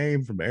by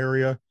name from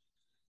area,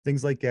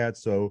 things like that.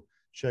 So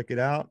check it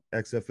out.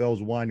 XFL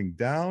is winding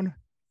down.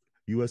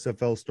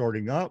 USFL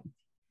starting up.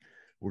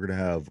 We're going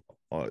to have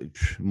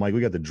Mike. We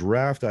got the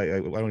draft. I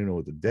don't even know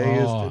what the day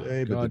is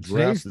today, but the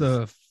draft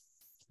today's is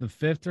the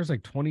 5th. There's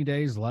like 20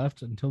 days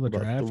left until the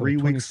about draft. 3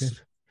 like weeks.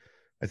 22.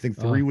 I think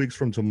 3 weeks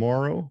from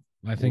tomorrow.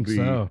 I think be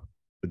so.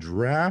 The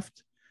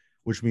draft,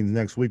 which means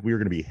next week we are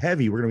going to be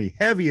heavy. We're going to be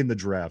heavy in the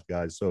draft,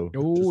 guys. So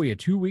Oh, yeah,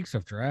 2 weeks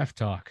of draft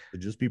talk.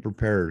 just be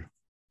prepared.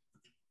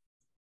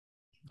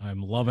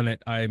 I'm loving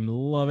it. I'm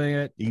loving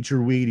it. Eat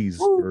your Wheaties,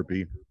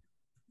 Burpee.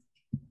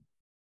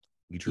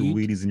 Eat your Eat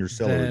Wheaties in your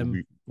cellar.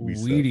 them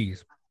Reset.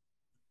 Wheaties.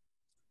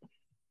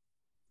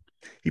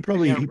 He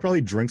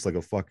probably drinks like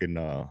a fucking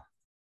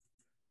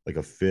like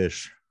a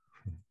fish.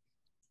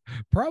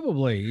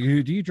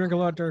 Probably. Do you drink a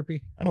lot,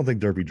 Derpy? I don't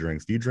think Derpy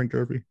drinks. Do you drink,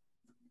 Derpy?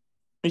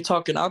 You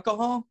talking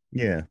alcohol?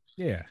 Yeah.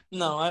 Yeah.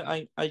 No,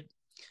 I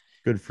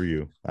Good for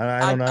you.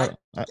 I don't know.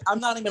 I'm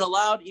not even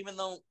allowed, even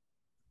though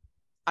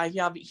I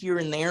have it here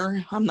and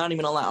there. I'm not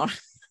even allowed.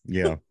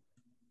 Yeah.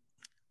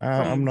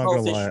 I'm not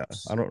gonna lie.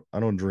 issues. I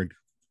don't drink,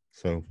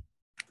 so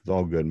it's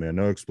all good, man.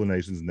 No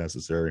explanations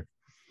necessary.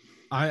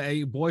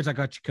 Boys, I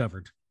got you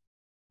covered.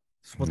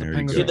 This is what There the you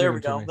Penguins go. are There doing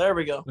we to go. me. There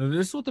we go.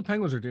 This is what the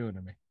Penguins are doing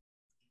to me.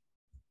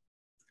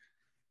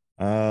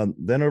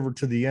 Then over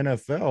to the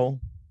NFL.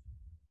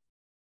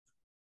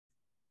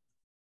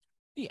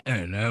 The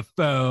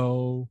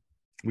NFL.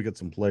 We got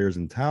some players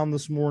in town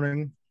this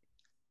morning.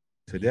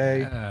 Today,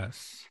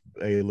 Yes.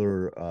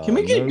 Baylor. Can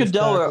we get nose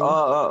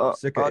Goodell tackle,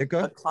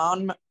 Sika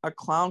a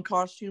clown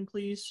costume,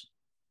 please?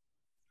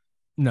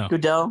 No.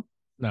 Goodell.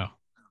 No.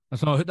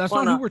 That's not Why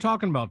who not? we're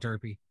talking about,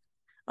 Derpy.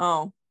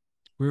 Oh,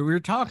 We're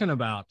talking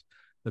about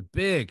the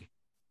big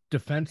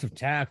defensive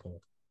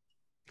tackle,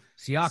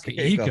 Siaka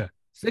Ika.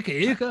 I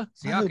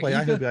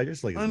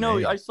just like. I his know.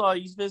 name. I saw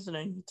he's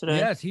visiting today.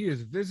 Yes, he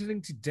is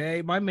visiting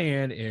today. My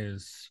man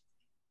is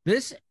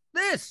this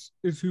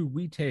is who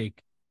we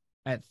take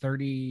at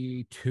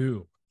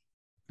 32.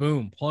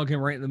 Boom, plug him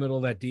right in the middle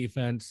of that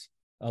defense,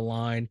 a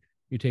line.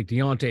 You take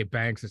Deontay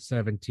Banks at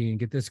 17,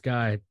 get this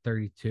guy at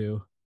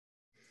 32.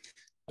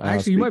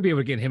 Actually, you might be able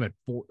to get him at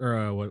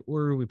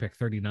where do we pick?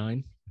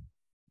 39?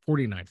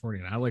 49.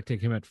 I like to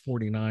take him at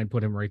 49,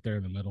 put him right there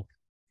in the middle.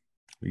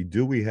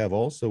 We have,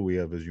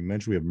 as you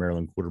mentioned, we have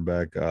Maryland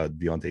quarterback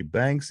Deontay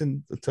Banks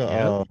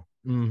to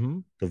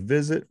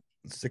visit.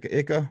 Sika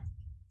Ika.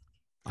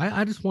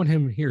 I just want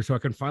him here so I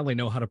can finally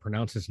know how to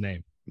pronounce his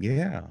name.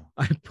 Yeah.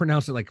 I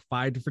pronounced it like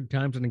 5 different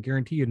times, and I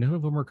guarantee you none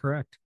of them are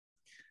correct.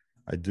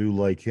 I do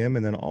like him.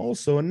 And then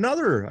also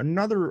another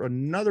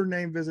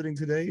name visiting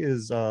today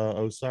is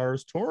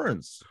Osiris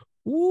Torrance.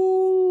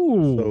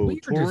 Ooh, So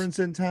Torrance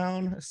in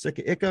town,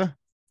 Sika,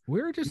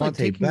 we're just like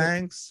Monte taking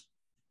Banks.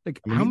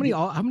 like I mean,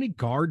 how many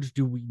guards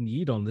do we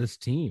need on this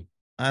team?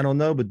 I don't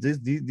know, but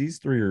these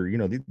three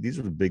are, these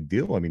are the big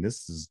deal. I mean,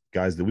 this is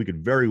guys that we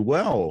could very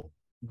well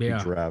be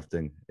Yeah,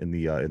 drafting in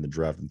the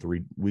draft in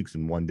 3 weeks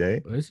in one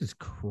day. this is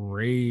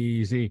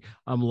crazy.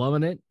 I'm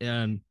loving it,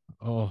 and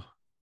oh,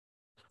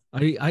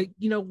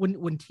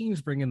 when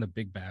teams bring in the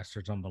big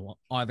bastards on the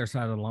either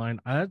side of the line,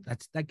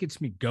 that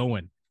gets me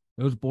going.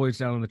 Those boys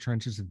down in the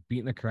trenches and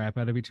beating the crap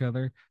out of each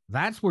other.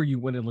 That's where you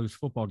win and lose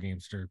football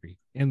games, Derby,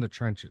 in the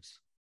trenches.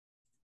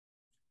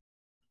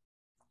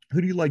 Who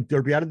do you like,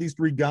 Derby? Out of these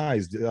three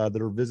guys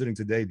that are visiting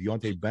today,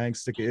 Deontay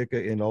Banks, Sika,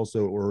 and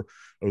also or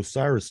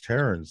Osiris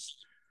Terrence,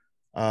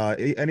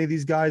 any of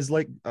these guys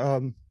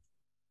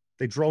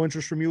they draw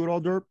interest from you at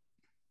all, Derp?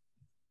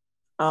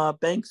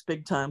 Banks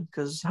big time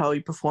because how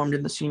he performed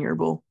in the Senior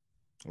Bowl.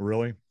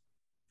 Really?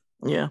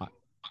 Yeah.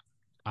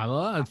 I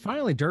love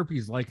finally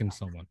Derpy's liking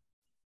someone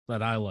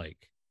that I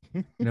like.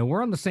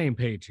 We're on the same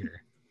page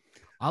here.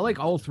 I like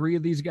all three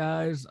of these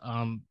guys.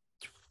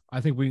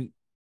 I think we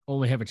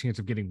only have a chance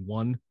of getting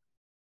one.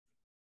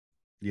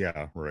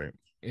 Yeah, right.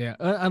 Yeah,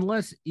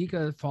 unless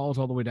Ika falls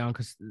all the way down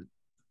because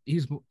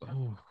he's.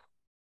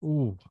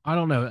 I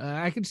don't know.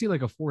 I can see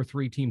like a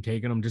 4-3 team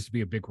taking him just to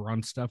be a big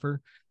run stuffer.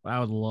 But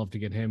I would love to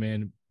get him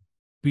in,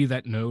 be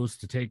that nose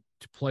to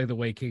play the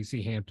way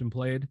Casey Hampton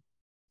played.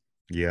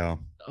 Yeah.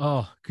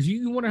 Oh, because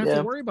you won't have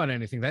to worry about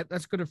anything.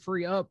 That's going to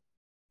free up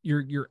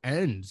your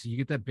ends. You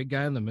get that big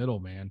guy in the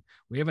middle, man.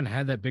 We haven't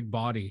had that big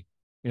body.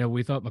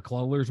 We thought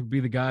McCullers would be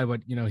the guy,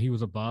 but he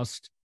was a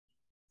bust.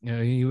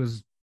 He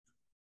was.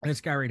 This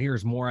guy right here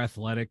is more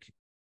athletic.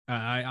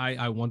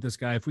 I want this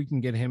guy. If we can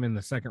get him in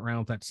the second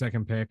round, that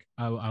second pick,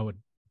 I would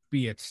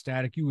be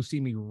ecstatic. You will see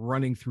me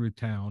running through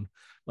town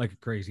like a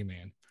crazy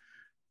man.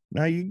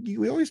 Now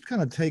we always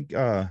kind of take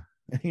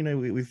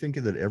we think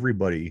that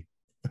everybody's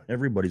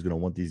going to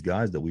want these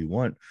guys that we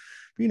want.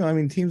 But, I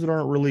mean, teams that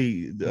aren't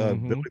really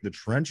building the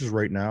trenches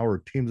right now, or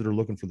teams that are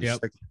looking for the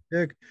second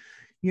pick.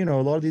 A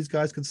lot of these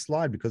guys can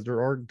slide because there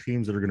are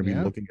teams that are going to be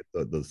looking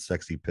at the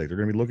sexy pick. They're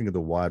going to be looking at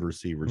the wide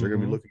receivers. They're going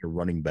to be looking at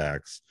running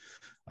backs,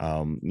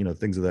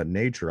 things of that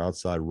nature,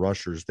 outside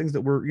rushers, things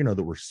that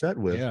we're set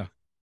with,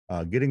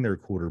 getting their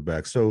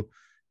quarterback. So,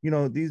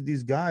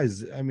 these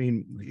guys, I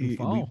mean,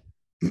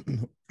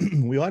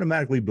 we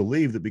automatically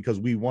believe that because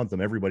we want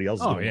them, everybody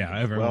else is going to want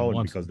them as well,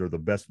 and because they're the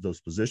best at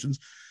those positions.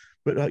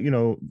 But,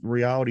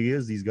 reality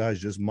is these guys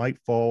just might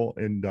fall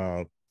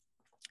and,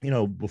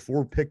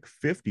 before pick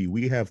 50,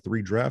 we have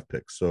 3 draft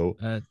picks. So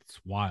that's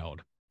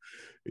wild.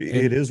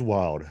 It is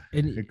wild.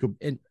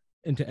 And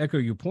to echo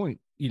your point,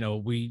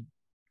 teams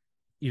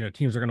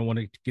are going to want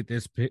to get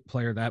this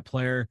player, that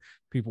player.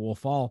 People will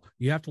fall.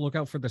 You have to look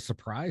out for the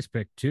surprise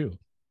pick too.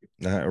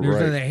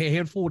 There's a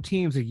handful of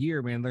teams a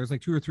year, man. There's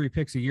like 2 or 3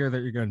 picks a year that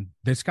you're going,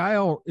 this guy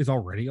is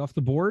already off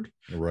the board.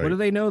 Right. What do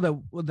they know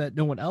that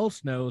no one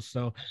else knows?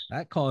 So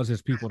that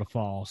causes people to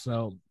fall.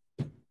 So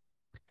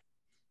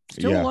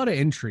still a lot of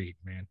intrigue,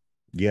 man.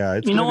 Yeah,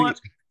 it's what?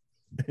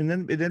 And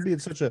then being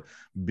such a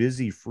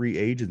busy free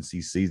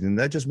agency season,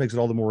 that just makes it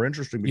all the more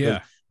interesting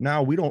because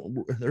now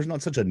there's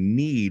not such a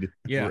need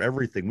for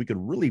everything. We could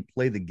really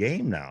play the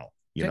game now.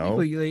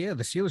 Technically,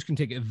 the Steelers can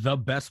take the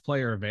best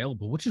player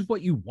available, which is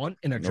what you want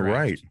in a draft.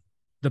 Right.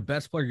 The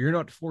best player. You're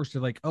not forced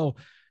to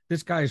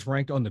this guy's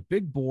ranked on the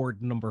big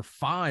board number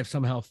 5,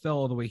 somehow fell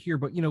all the way here.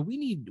 But we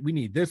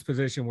need this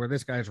position where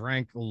this guy's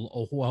ranked a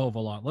whole hell of a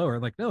lot lower.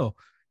 Like, no.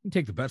 You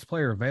take the best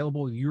player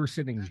available. You're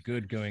sitting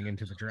good going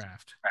into the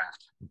draft.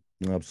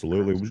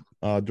 Absolutely.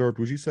 Dirk,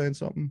 was you saying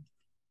something?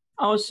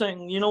 I was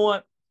saying, you know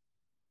what?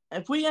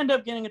 If we end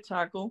up getting a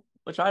tackle,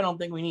 which I don't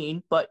think we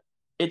need, but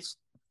it's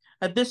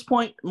at this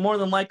point more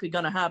than likely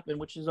going to happen,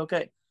 which is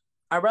okay.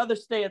 I'd rather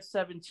stay at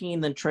 17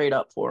 than trade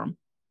up for him.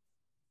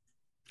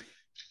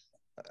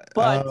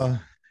 But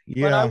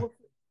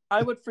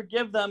I would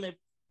forgive them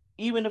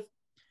even if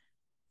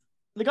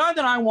the guy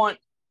that I want,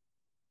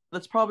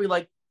 that's probably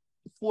like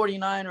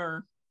 49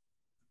 or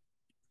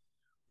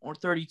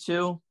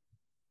 32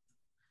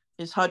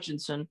 is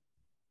Hutchinson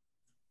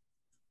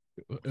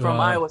from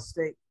Iowa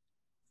State.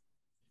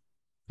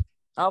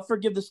 I'll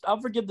forgive the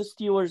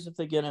Steelers if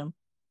they get him.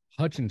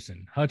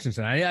 Hutchinson.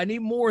 I need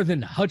more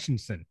than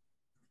Hutchinson.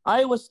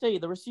 Iowa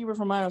State, the receiver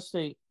from Iowa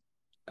State.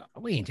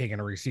 We ain't taking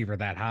a receiver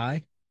that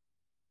high.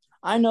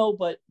 I know,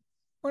 but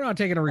we're not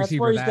taking a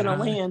receiver. That's where he's going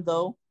to land,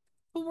 though.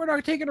 But we're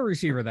not taking a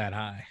receiver that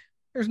high.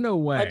 There's no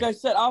way. Like I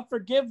said, I'll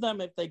forgive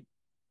them if they.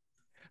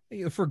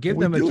 You forgive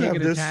them and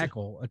taking a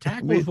tackle. A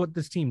tackle is what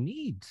this team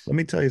needs. Let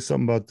me tell you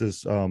something about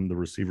this, the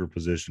receiver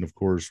position. Of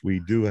course, we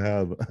do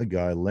have a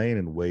guy laying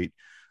in wait.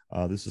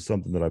 This is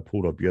something that I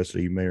pulled up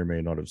yesterday. You may or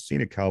may not have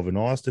seen it. Calvin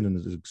Austin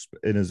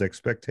and his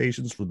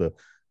expectations for the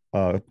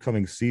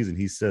upcoming season.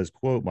 He says,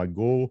 quote,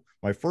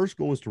 my first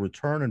goal is to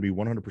return and be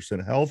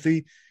 100%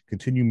 healthy,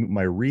 continue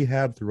my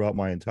rehab throughout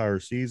my entire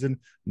season,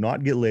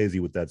 not get lazy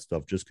with that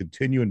stuff, just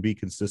continue and be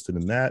consistent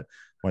in that.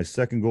 My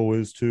second goal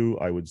is to,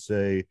 I would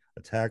say,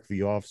 attack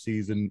the off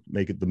season,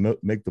 make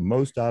the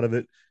most out of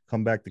it,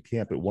 come back to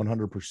camp at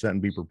 100%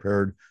 and be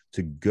prepared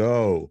to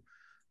go.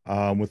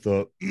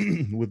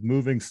 With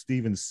moving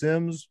Steven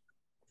Sims,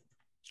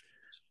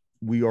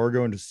 we are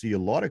going to see a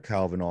lot of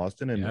Calvin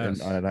Austin,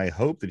 and I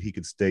hope that he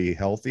could stay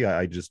healthy.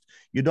 I just,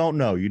 you don't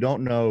know. You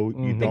don't know.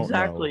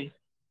 Exactly.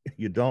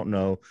 You don't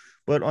know.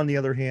 But on the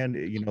other hand,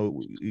 you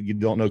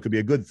don't know. It could be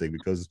a good thing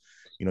because,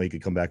 he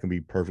could come back and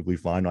be perfectly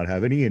fine, not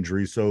have any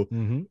injuries. So,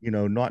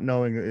 not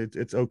knowing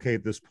it's okay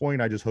at this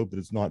point. I just hope that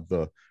it's not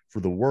for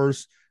the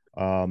worse.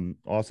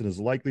 Austin is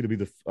likely to be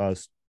the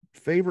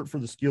favorite for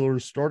the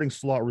Steelers starting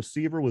slot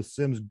receiver with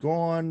Sims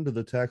gone to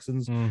the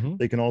Texans.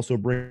 They can also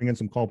bring in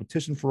some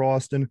competition for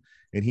Austin,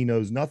 and he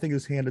knows nothing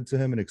is handed to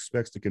him and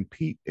expects to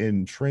compete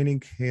in training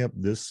camp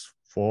this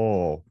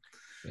fall.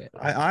 Yeah.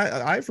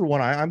 I for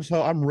one,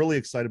 I'm really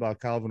excited about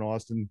Calvin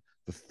Austin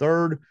the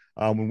third.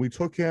 When we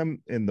took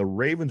him and the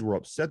Ravens were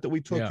upset that we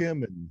took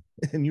him,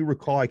 and you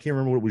recall, I can't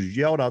remember what was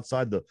yelled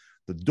outside the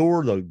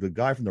door. The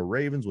guy from the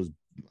Ravens was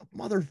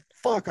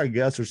motherfuck, I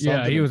guess, or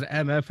something. Yeah, he was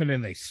MFing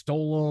and they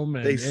stole him.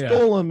 And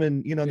stole him,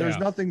 and there's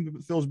nothing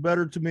that feels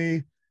better to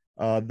me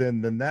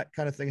than that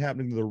kind of thing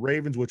happening to the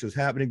Ravens, which is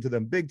happening to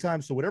them big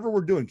time. So whatever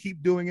we're doing,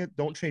 keep doing it.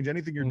 Don't change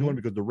anything you're doing,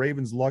 because the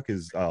Ravens' luck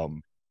is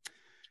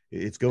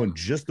it's going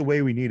just the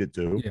way we need it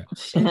to.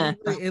 Yeah.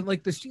 and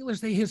like the Steelers,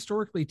 they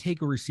historically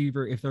take a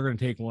receiver if they're going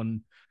to take one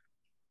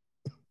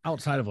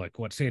outside of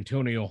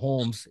Santonio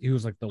Holmes. He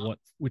was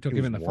we took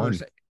him in the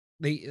first.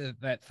 They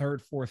that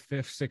third, fourth,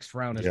 fifth, sixth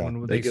round is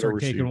when they start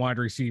taking wide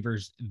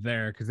receivers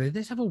there, because they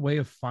just have a way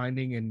of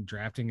finding and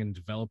drafting and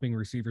developing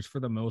receivers for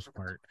the most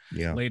part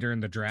later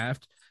in the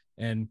draft.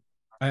 And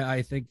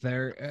I think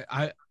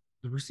the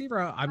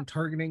receiver I'm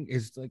targeting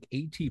is like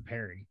A.T.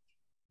 Perry.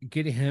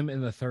 Getting him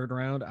in the third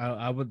round,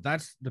 I would.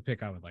 That's the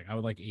pick I would like. I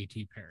would like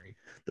A.T. Perry.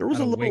 There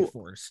was Wake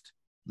Forest.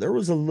 There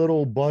was a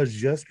little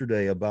buzz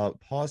yesterday about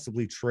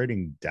possibly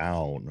trading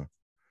down.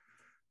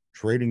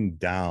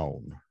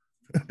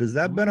 Does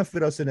that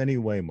benefit us in any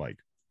way, Mike?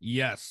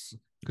 Yes,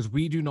 because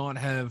we do not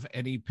have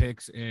any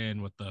picks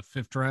in the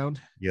fifth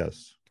round.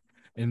 Yes,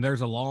 and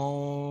there's a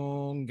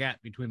long gap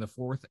between the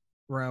fourth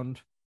round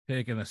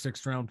pick and the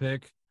sixth round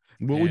pick.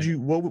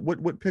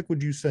 What pick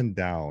would you send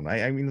down?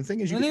 I mean, the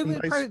thing is,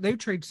 they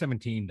trade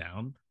 17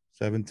 down.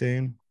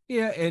 17.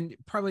 Yeah, and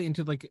probably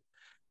into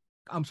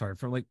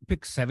from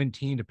pick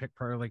 17 to pick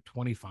probably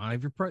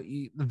 25. You're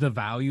probably the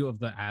value of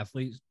the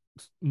athletes.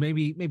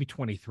 Maybe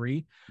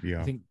 23.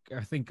 Yeah,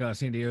 I think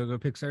San Diego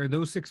picks there.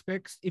 Those 6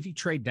 picks, if you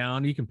trade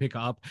down, you can pick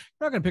up.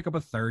 You're not going to pick up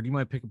a third. You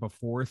might pick up a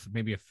fourth,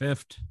 maybe a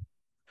fifth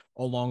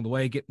along the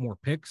way. Get more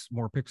picks.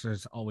 More picks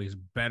is always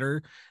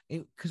better,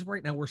 because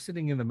right now we're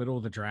sitting in the middle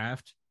of the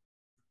draft.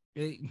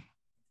 And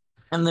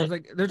there's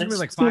gonna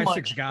be 5,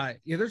 6 guys.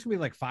 Yeah, there's gonna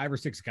be 5 or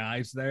 6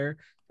 guys there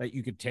that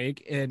you could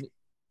take, and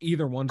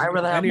either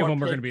any of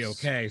them are gonna be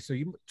okay. So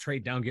you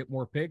trade down, get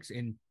more picks,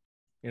 and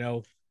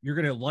you're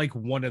going to like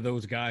one of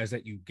those guys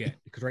that you get,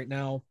 because right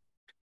now,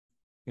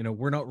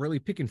 we're not really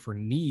picking for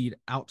need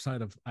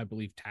outside of, I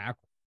believe,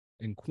 tackle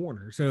and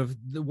corner. So if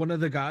one of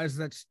the guys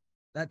that's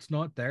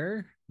not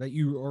there that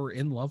you are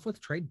in love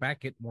with, trade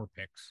back, get more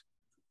picks.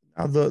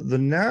 Now, the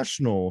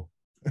national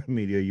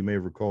media, you may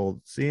recall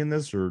seeing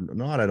this or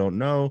not, I don't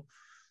know,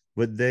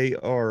 but they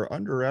are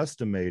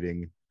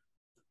underestimating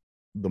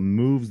the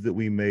moves that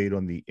we made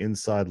on the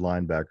inside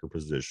linebacker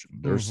position.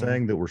 They're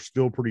saying that we're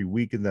still pretty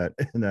weak in that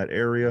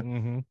area.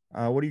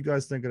 What do you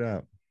guys think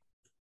of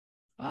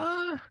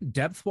that?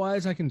 Depth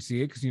wise, I can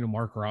see it, because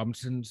Mark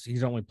Robinson's,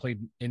 he's only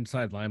played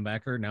inside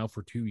linebacker now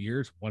for 2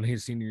 years, one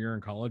his senior year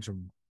in college,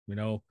 and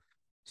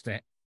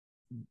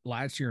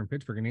last year in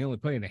Pittsburgh, and he only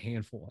played in a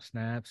handful of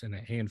snaps and a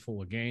handful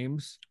of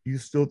games. You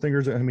still think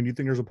you think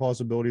there's a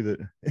possibility that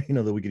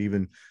that we could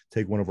even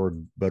take one of our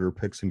better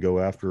picks and go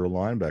after a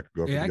linebacker,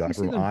 go after the guy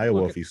from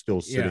Iowa if he's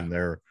still sitting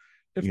there.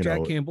 If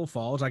Jack Campbell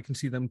falls, I can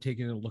see them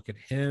taking a look at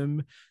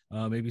him.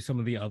 Maybe some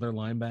of the other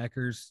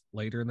linebackers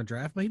later in the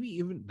draft. Maybe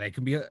even they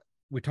can be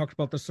we talked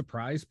about the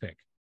surprise pick.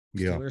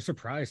 Steelers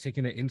surprise,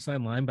 taking an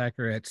inside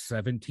linebacker at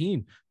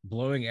 17,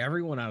 blowing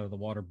everyone out of the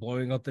water,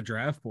 blowing up the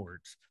draft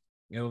boards.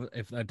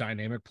 If a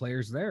dynamic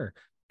player's there,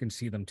 you can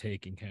see them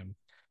taking him.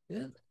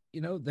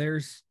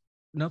 There's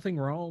nothing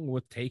wrong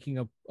with taking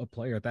a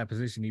player at that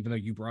position, even though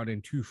you brought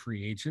in 2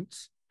 free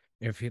agents.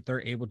 If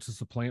they're able to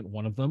supplant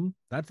one of them,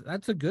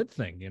 that's a good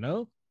thing.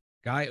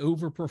 Guy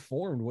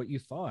overperformed what you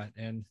thought,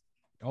 and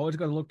always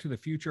got to look to the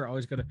future.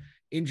 Always got to,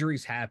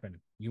 injuries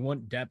happen. You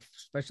want depth,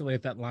 especially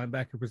at that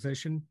linebacker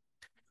position,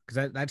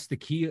 because that's the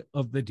key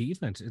of the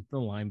defense. It's the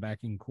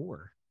linebacking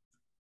core.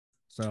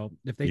 So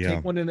if they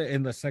take one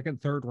in the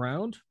second, third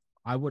round,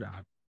 I would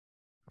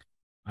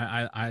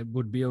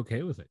be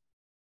okay with it.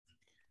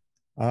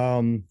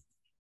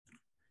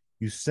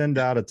 You send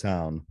out of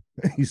town.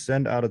 You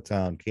send out of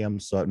town Cam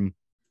Sutton.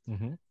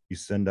 You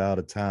send out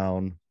of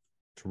town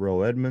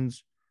Terrell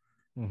Edmonds.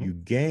 Mhm. You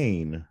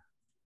gain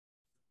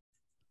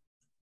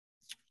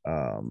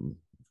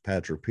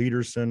Patrick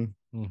Peterson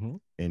Mm-hmm.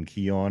 and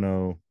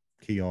Keanu,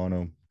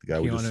 the guy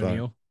we just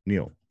signed.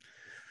 Neal.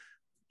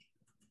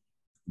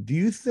 Do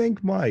you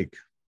think, Mike,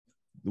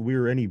 we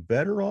were any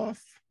better off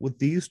with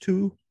these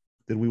two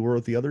than we were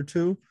with the other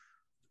two?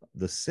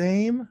 The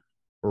same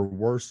or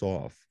worse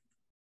off?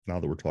 Now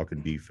that we're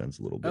talking defense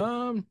a little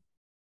bit.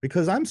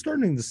 Because I'm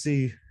starting to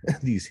see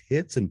these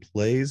hits and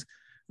plays.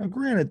 Now,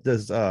 granted,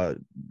 this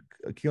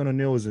Keanu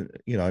Neal isn't,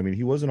 I mean,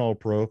 he was an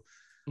all-pro.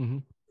 Mm-hmm.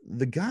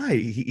 The guy,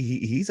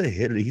 he's a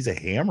hitter, he's a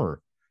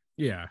hammer.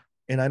 Yeah.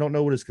 And I don't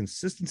know what his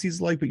consistency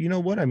is like, but you know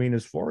what? I mean,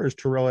 as far as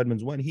Terrell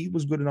Edmonds went, he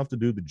was good enough to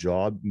do the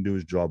job and do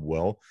his job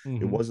well.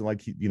 Mm-hmm. It wasn't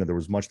like there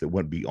was much that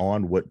went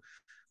beyond what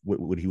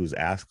he was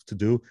asked to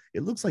do.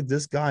 It looks like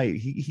this guy,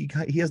 he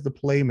has the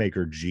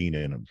playmaker gene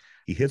in him.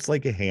 He hits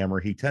like a hammer.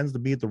 He tends to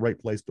be at the right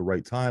place at the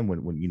right time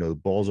when the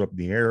ball's up in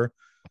the air.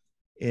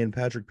 And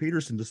Patrick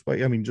Peterson,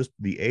 despite, I mean, just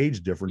the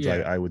age difference,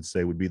 I would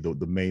say would be the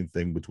main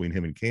thing between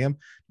him and Cam. Do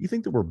you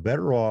think that we're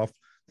better off,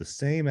 the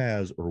same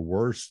as, or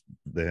worse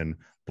than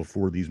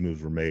before these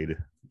moves were made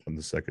on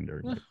the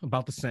secondary?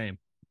 About the same.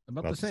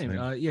 About the same.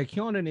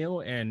 Keanu Neal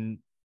and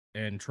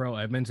Terrell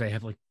Edmonds, they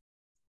have like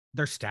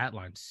their stat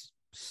lines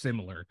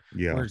similar.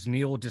 Yeah. Whereas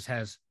Neal just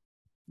has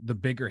the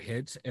bigger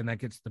hits, and that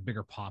gets the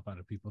bigger pop out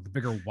of people, the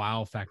bigger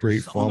wow factor.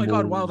 Oh my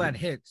God, wow, that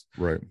hits.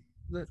 Right.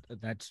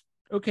 That's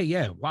okay.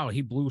 Yeah. Wow,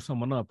 he blew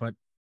someone up, but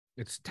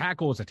it's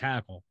tackle is a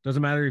tackle.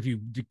 Doesn't matter if you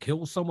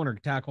kill someone or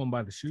tackle him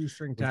by the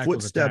shoestring.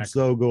 Footsteps,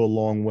 though, go a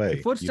long way.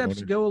 The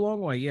footsteps go a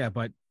long way. Yeah.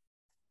 But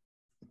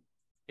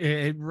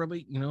it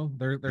really,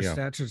 their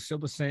stats are still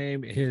the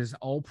same. His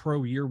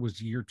all-pro year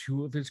was year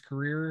 2 of his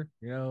career,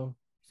 So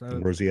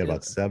where's he at,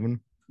 about 7?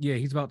 Yeah,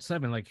 he's about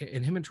 7. Like,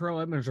 and him and Terrell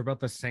Edmonds are about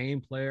the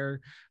same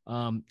player.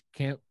 Sutton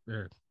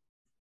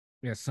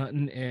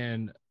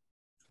and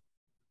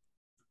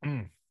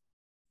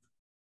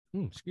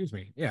excuse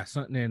me. Yeah,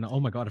 Sutton and oh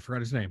my God, I forgot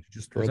his name.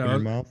 Just throw it in your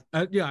mouth.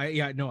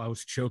 No, I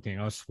was choking.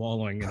 I was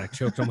swallowing, and I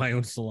choked on my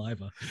own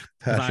saliva.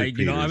 Patrick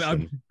Peterson.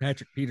 I'm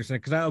Patrick Peterson,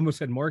 because I almost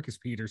said Marcus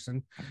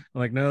Peterson. I'm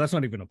like, no, that's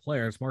not even a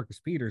player. It's Marcus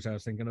Peters I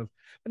was thinking of.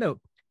 But no,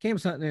 Cam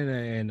Sutton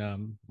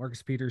and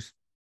Marcus Peters.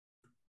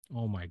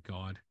 Oh my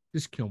God,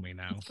 just kill me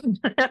now.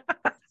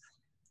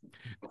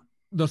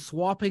 The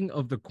swapping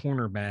of the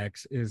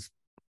cornerbacks is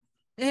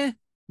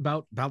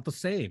about the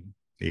same.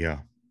 Yeah.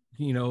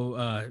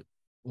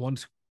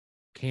 Once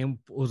Cam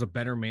was a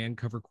better man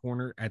cover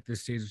corner at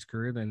this stage of his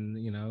career than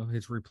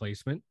his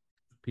replacement,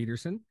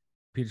 Peterson.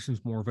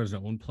 Peterson's more of his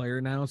own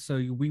player now, so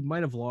we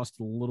might have lost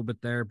a little bit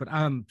there, but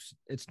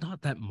it's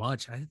not that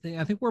much. I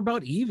think we're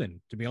about even,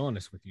 to be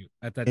honest with you,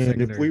 at that. And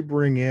secondary. If we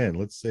bring in,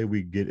 let's say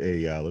we get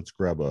let's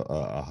grab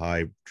a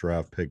high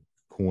draft pick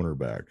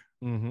cornerback.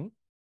 Mm-hmm.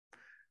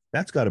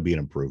 That's got to be an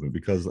improvement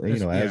because,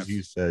 as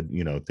you said,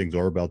 things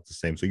are about the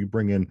same. So you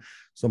bring in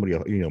somebody,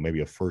 maybe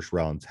a first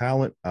round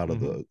talent out of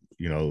the,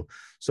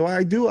 so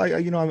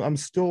I'm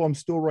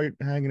still right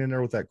hanging in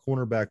there with that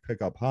cornerback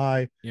pickup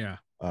high. Yeah.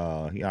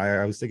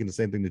 I was thinking the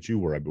same thing that you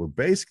were. We're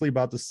basically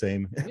about the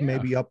same,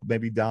 maybe up,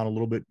 maybe down a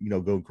little bit,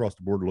 go across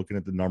the board looking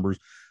at the numbers,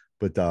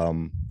 but,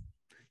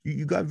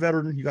 you got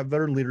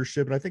veteran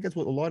leadership. And I think that's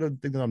what a lot of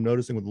things that I'm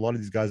noticing with a lot of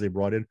these guys they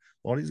brought in.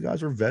 A lot of these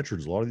guys are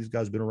veterans. A lot of these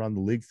guys have been around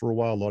the league for a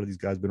while. A lot of these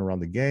guys have been around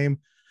the game.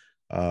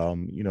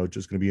 It's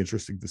just going to be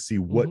interesting to see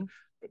what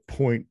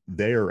point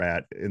they're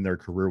at in their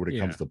career when it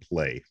comes to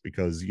play,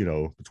 because,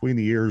 between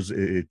the years,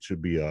 it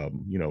should be, a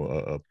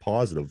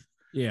positive.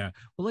 Yeah.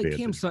 Well, like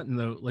Cam Sutton,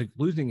 though, like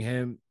losing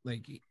him,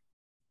 like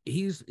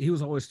he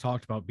was always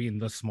talked about being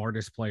the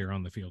smartest player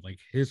on the field. Like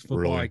his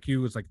football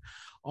IQ was like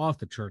off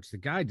the charts. The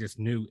guy just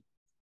knew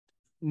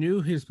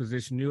his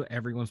position, knew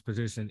everyone's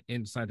position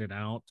inside and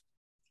out.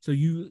 So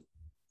you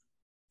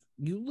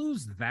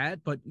lose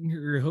that, but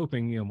you're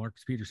hoping,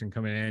 Marcus Peterson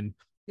coming in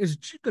is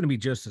going to be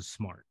just as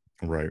smart.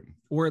 Right.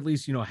 Or at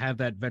least, have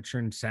that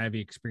veteran savvy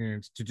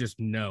experience to just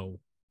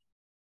know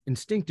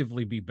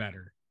instinctively be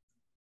better.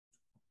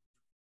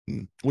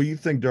 What do you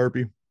think,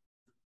 Derpy?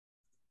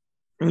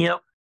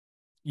 Yep.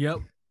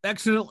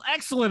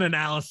 Excellent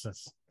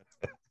analysis.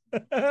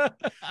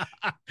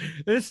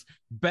 This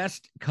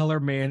best color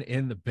man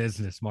in the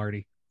business,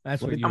 Marty.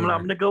 That's what I'm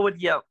gonna go with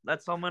yep.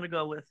 That's all I'm gonna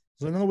go with.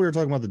 So now we were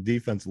talking about the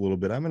defense a little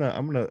bit. I'm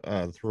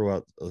gonna throw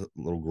out a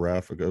little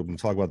graphic. I'm gonna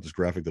talk about this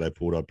graphic that I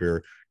pulled up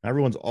here.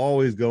 Everyone's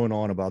always going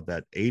on about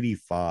that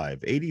 85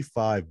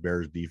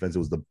 Bears defense. It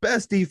was the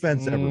best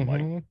defense ever,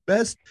 Mike.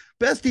 Best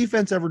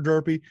defense ever,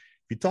 Derpy.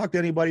 If you talk to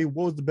anybody,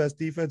 what was the best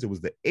defense? It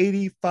was the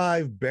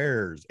 85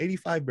 Bears.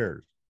 85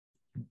 Bears.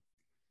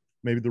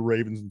 Maybe the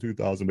Ravens in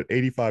 2000, but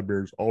 85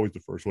 Bears, always the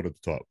first one at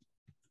the top.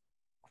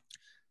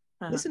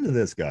 Listen to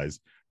this, guys.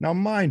 Now,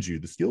 mind you,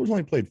 the Steelers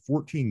only played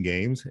 14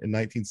 games in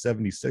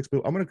 1976,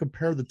 but I'm going to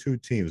compare the two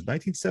teams,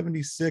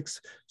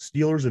 1976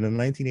 Steelers and the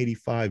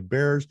 1985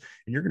 Bears,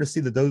 and you're going to see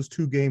that those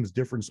two games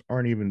difference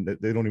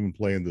they don't even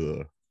play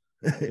into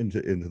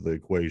the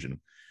equation.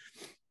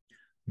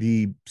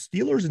 The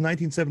Steelers in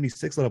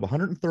 1976 let up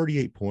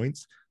 138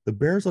 points. The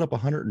Bears let up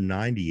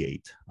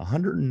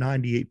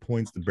 198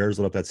 points. The Bears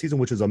let up that season,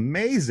 which is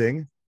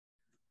amazing.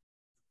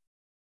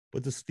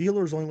 But the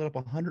Steelers only let up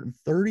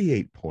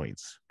 138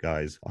 points,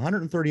 guys.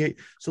 138.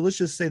 So let's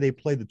just say they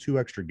played the 2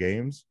 extra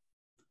games.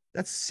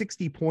 That's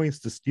 60 points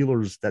to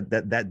Steelers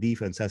that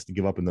defense has to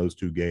give up in those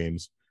 2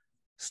 games.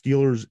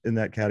 Steelers in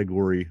that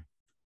category,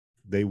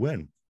 they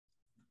win.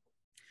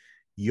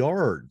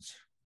 Yards.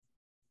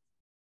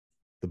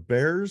 The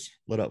Bears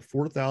let up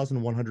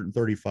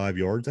 4,135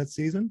 yards that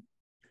season.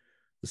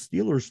 The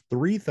Steelers,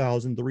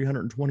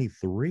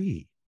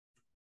 3,323.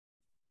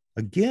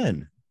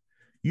 Again,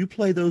 you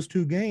play those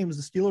 2 games,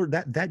 the Steelers,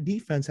 that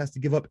defense has to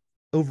give up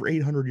over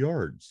 800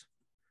 yards.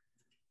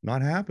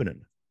 Not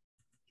happening.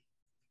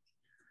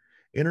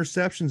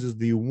 Interceptions is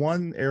the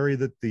one area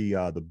that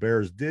the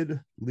Bears did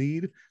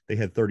lead. They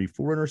had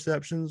 34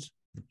 interceptions.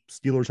 The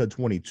Steelers had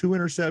 22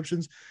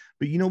 interceptions.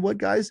 But you know what,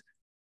 guys?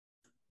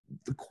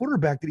 The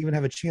quarterback didn't even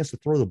have a chance to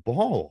throw the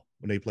ball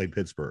when they played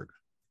Pittsburgh.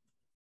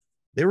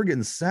 They were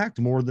getting sacked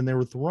more than they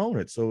were throwing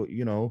it. So,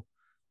 you know,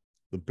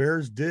 the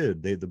Bears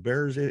did. The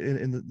Bears,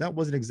 and that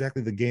wasn't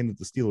exactly the game that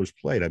the Steelers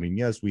played. I mean,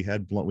 yes, we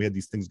had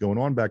these things going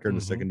on back there in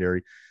the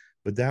secondary,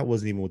 but that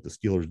wasn't even what the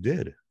Steelers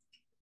did.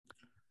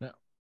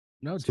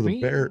 No, so the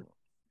Bears.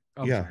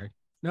 Yeah. Sorry.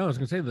 No, I was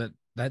gonna say that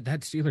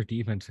Steeler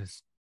defense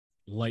is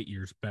light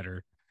years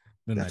better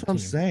than That's that what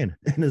team. I'm saying.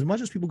 And as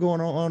much as people going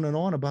on and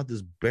on about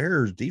this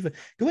Bears defense,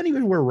 go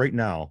anywhere right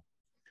now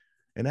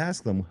and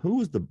ask them who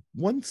was the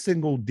one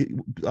single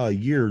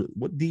year,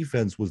 what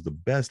defense was the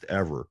best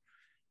ever.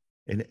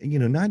 And, you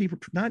know, 99%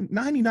 of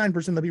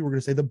the people are going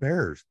to say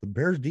the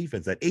Bears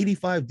defense, that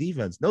 85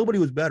 defense. Nobody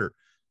was better.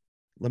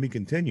 Let me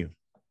continue.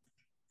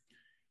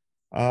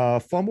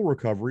 Fumble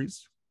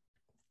recoveries.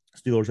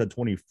 Steelers had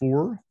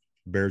 24.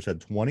 Bears had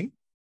 20.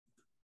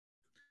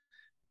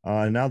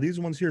 Now these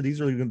ones here, these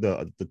are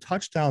the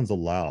touchdowns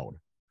allowed.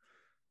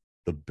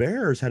 The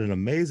Bears had an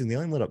amazing, they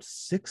only let up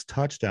 6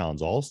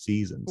 touchdowns all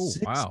season. Oh,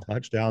 6 wow.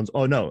 touchdowns.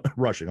 Oh, no,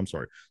 rushing. I'm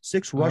sorry.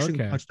 6 rushing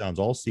touchdowns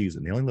all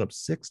season. They only let up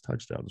 6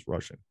 touchdowns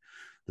rushing.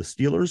 The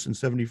Steelers in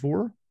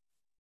 74,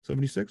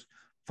 76,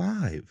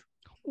 5.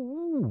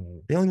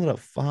 Ooh. They only let up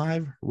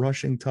 5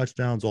 rushing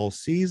touchdowns all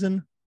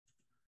season.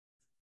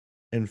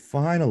 And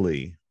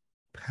finally,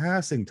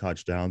 passing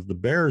touchdowns. The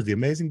Bears, the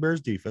amazing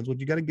Bears defense, what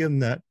you got to give them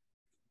that,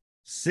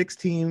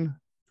 16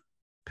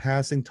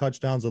 passing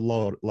touchdowns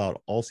allowed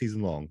all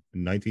season long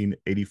in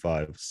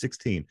 1985.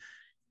 16.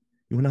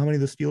 You know how many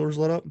the Steelers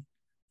let up?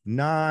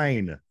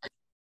 9.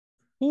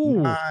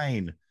 Ooh.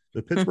 9.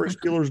 The Pittsburgh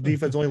Steelers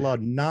defense only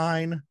allowed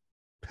 9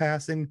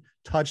 passing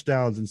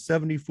touchdowns in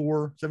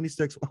 74,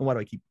 76. Why do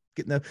I keep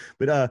getting that?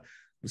 But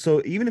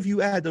so even if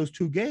you add those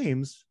 2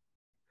 games,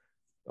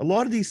 a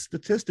lot of these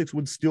statistics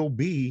would still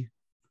be,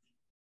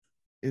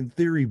 in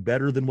theory,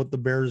 better than what the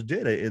Bears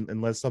did,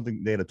 unless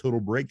they had a total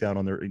breakdown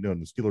on their, the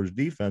Steelers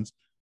defense.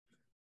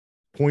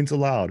 Points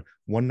allowed,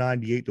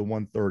 198 to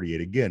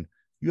 138. Again,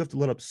 you have to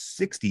let up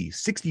 60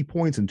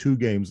 points in 2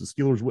 games. The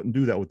Steelers wouldn't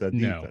do that with that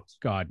defense.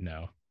 No, God,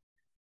 no.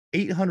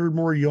 800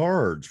 more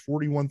yards,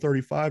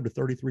 41-35 to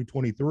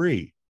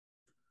 33-23.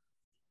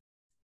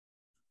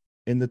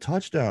 In the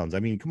touchdowns,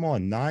 I mean, come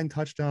on, 9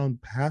 touchdown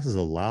passes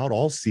allowed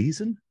all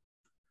season.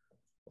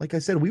 Like I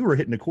said, we were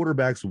hitting the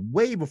quarterbacks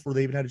way before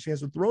they even had a chance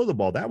to throw the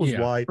ball. That was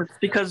why. It's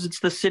because it's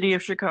the city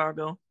of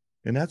Chicago.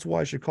 And that's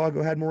why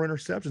Chicago had more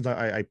interceptions.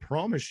 I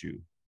promise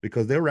you,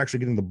 because they were actually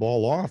getting the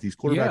ball off. These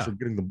quarterbacks were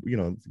getting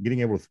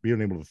being able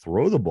to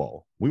throw the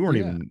ball. We weren't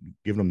even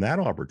giving them that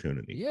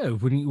opportunity. Yeah,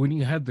 when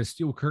you had the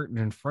steel curtain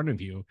in front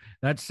of you,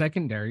 that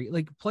secondary,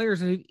 like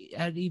players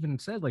had even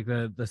said, like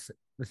the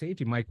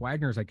safety Mike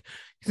Wagner's like,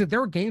 he said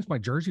there were games my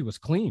jersey was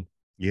clean.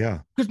 Yeah,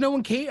 because no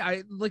one came.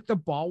 The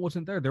ball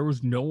wasn't there. There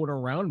was no one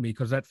around me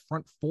because that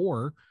front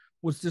 4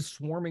 was just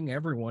swarming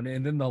everyone,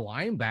 and then the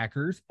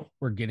linebackers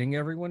were getting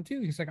everyone too.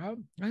 He's like,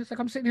 I'm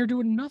sitting here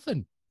doing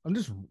nothing. I'm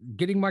just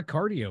getting my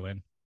cardio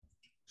in.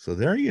 So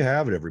there you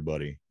have it,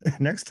 everybody.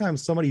 Next time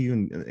somebody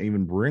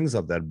even brings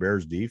up that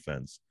Bears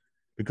defense,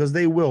 because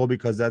they will,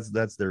 because that's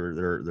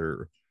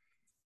their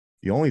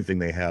the only thing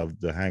they have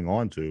to hang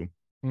on to.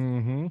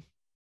 Mm-hmm.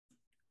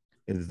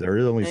 Is their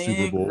only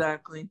Super Bowl.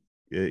 Exactly.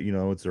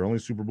 It's their only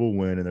Super Bowl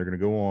win, and they're going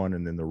to go on,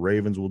 and then the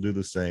Ravens will do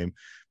the same.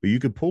 But you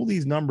could pull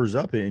these numbers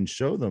up and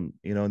show them,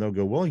 and they'll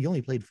go, well, you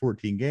only played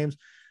 14 games,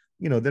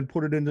 then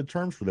put it into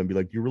terms for them. Be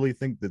like, do you really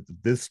think that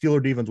this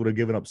Steeler defense would have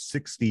given up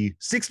 60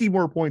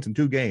 more points in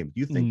 2 games? Do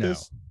you think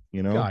this?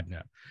 God,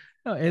 no.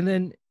 No, and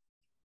then,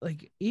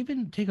 like,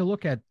 even take a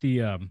look at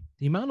the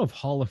amount of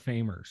Hall of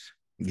Famers.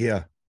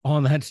 Yeah.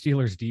 On that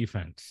Steelers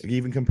defense.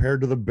 Even compared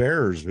to the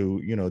Bears,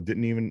 who,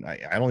 didn't even,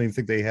 I don't even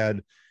think they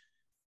had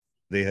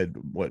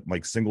what,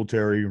 Mike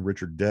Singletary,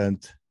 Richard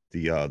Dent,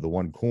 the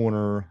one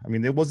corner. I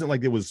mean, it wasn't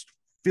like it was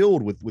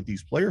filled with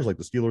these players like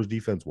the Steelers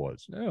defense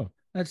was. No,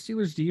 that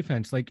Steelers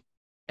defense, like,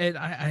 and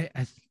I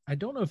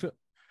don't know if it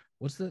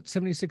was the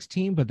 76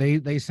 team, but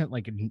they sent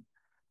like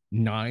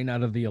 9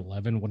 out of the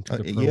 11 went to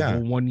the Pro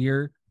Bowl one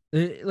year.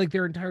 Like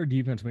their entire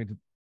defense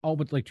all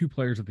but like 2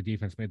 players of the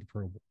defense made the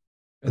Pro Bowl.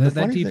 And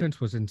that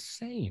defense was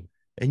insane.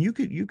 And you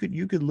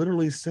could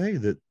literally say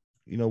that,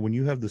 when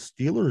you have the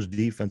Steelers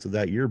defense of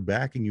that year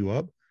backing you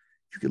up,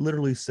 you could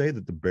literally say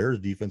that the Bears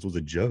defense was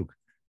a joke.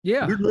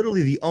 Yeah. We're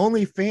literally the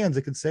only fans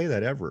that can say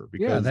that ever.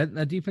 Because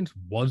that defense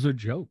was a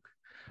joke.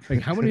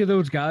 Like, how many of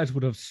those guys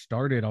would have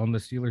started on the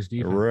Steelers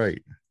defense?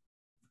 Right.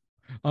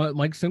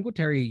 Like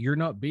Singletary, you're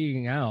not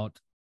being out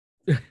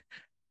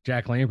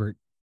Jack Lambert.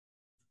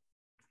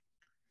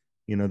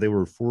 They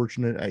were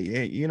fortunate,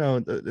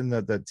 in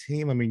that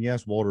team. I mean,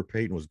 yes, Walter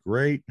Payton was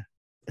great,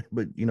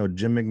 but,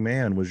 Jim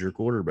McMahon was your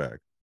quarterback.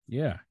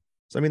 Yeah.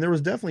 So, I mean, there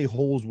was definitely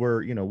holes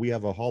where, we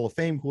have a Hall of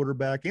Fame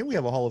quarterback and we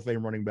have a Hall of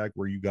Fame running back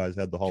where you guys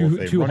had the Hall of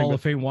Fame. Two Hall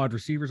of Fame wide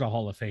receivers, a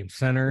Hall of Fame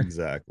center.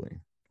 Exactly.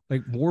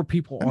 Like, more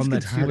people I'm on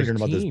that tired of hearing Steelers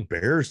about team.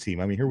 this Bears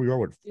team. I mean, here we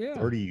are,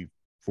 30,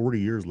 40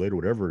 years later,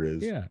 whatever it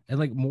is. Yeah. And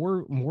like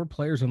more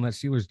players on that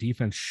Steelers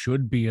defense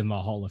should be in the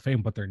Hall of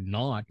Fame, but they're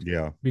not.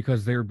 Yeah.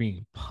 Because they're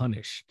being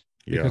punished.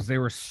 Because there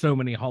were so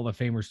many Hall of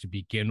Famers to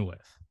begin with.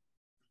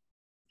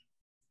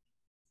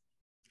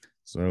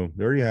 So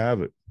there you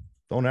have it.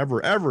 Don't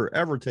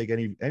ever take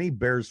any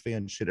Bears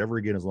fan shit ever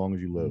again as long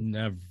as you live.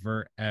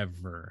 Never,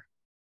 ever.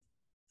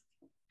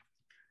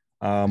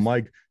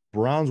 Mike,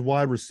 Browns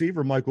wide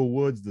receiver Michael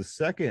Woods II.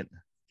 Did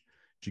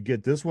you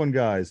get this one,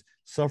 guys?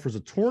 Suffers a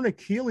torn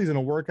Achilles in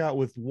a workout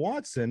with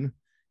Watson.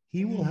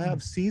 He will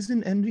have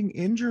season-ending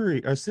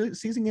injury or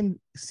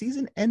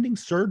season-ending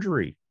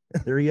surgery.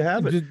 There you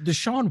have it.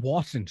 Deshaun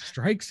Watson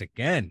strikes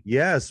again.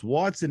 Yes,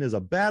 Watson is a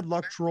bad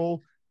luck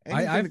troll.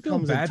 Anything I that feel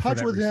comes bad in touch for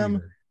that with receiver.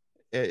 him,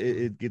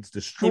 it gets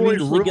Maybe destroyed.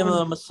 just give him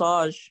a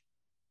massage.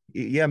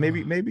 Yeah,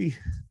 maybe maybe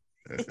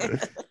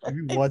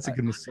Watson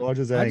can massage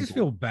his ankle. I just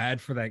feel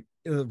bad for that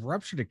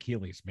ruptured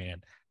Achilles,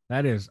 man.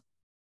 That's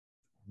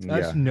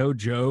no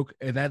joke.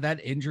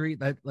 That injury,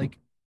 that like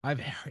I've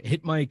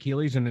hit my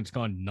Achilles and it's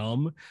gone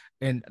numb,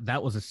 and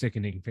that was a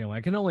sickening feeling.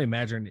 I can only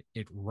imagine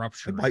it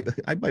rupturing.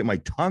 I bite my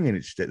tongue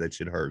and that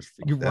shit hurts.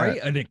 You're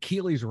right, an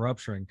Achilles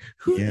rupturing.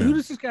 Who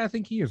does this guy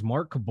think he is?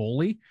 Mark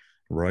Caboli?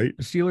 Right.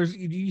 The Steelers.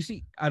 You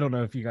see, I don't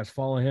know if you guys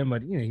follow him,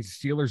 but he's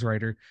a Steelers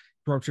writer.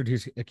 Ruptured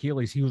his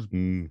Achilles.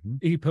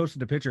 He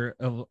posted a picture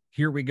of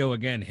here we go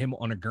again, him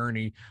on a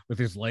gurney with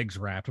his legs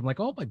wrapped. I'm like,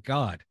 oh my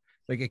God,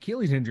 like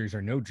Achilles injuries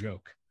are no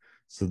joke.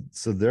 So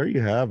there you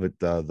have it.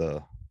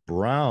 The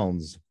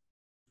Browns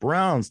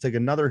take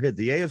another hit.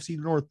 The AFC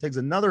North takes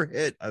another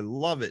hit. I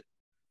love it.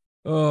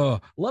 Oh,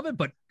 love it,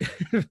 but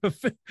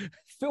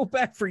feel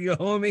bad for you,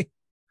 homie.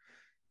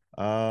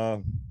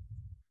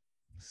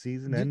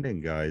 Season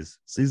ending, guys.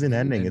 Season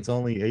ending. It's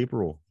only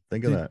April.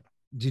 Think of that.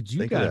 Did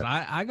you guys?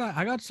 I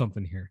got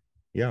something here.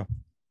 Yeah.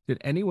 Did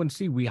anyone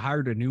see we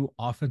hired a new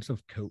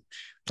offensive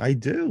coach? I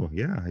do.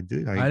 Yeah, I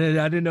do. I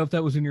didn't know if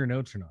that was in your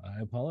notes or not.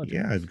 I apologize.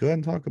 Yeah, go ahead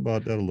and talk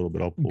about that a little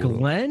bit. I'll pull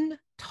Glenn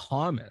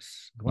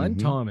Thomas.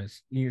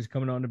 Thomas. He's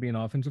coming on to be an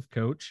offensive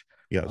coach.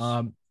 Yes.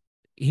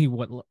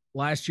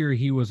 Last year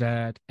he was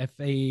at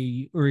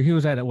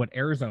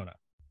Arizona.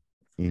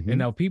 Mm-hmm. And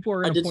now people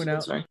are going to point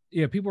out.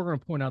 Yeah, people are going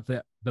to point out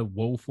that the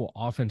woeful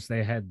offense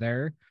they had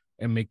there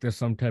and make this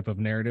some type of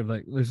narrative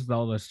like this is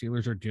all the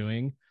Steelers are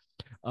doing.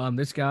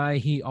 This guy,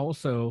 he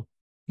also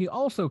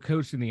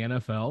coached in the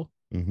NFL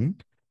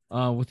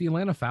with the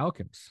Atlanta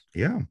Falcons.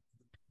 Yeah.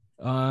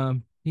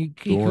 He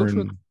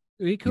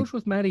coached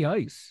with Matty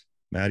Ice.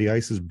 Matty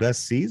Ice's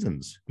best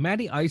seasons.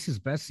 Matty Ice's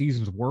best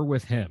seasons were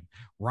with him.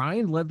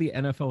 Ryan led the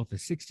NFL with a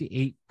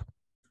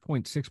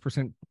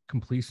 68.6%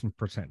 completion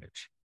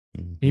percentage.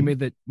 Mm-hmm. He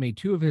made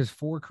two of his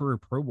 4 career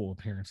Pro Bowl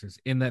appearances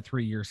in that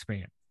 3-year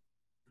span.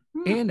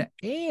 And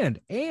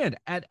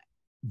at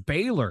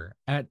Baylor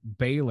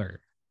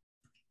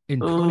in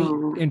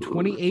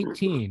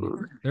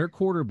 2018, their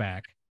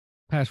quarterback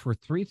passed for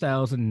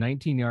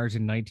 3,019 yards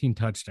and 19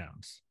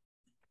 touchdowns.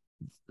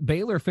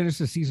 Baylor finished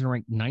the season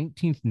ranked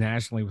 19th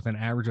nationally with an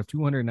average of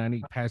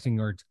 290 passing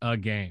yards a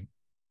game.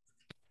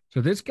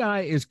 So this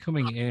guy is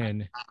coming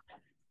in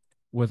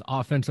with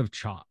offensive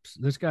chops.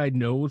 This guy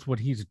knows what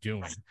he's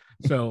doing.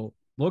 So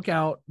look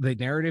out. The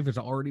narrative is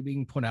already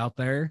being put out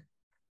there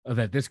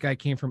that this guy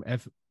came from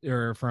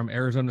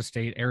Arizona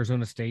State.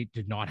 Arizona State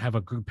did not have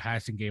a good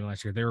passing game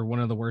last year. They were one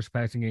of the worst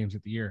passing games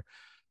of the year.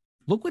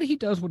 Look what he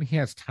does when he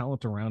has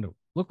talent around him.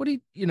 Look what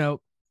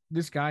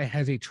this guy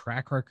has a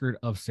track record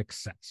of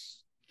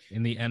success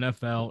in the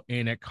NFL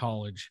and at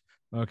college.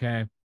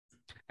 Okay.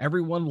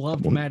 Everyone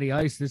loved Matty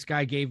Ice. This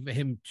guy gave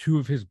him 2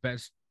 of his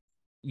best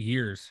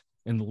years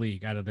in the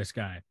league out of this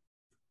guy.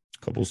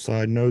 Couple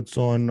side notes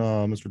on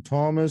Mr.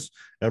 Thomas.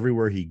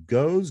 Everywhere he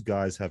goes,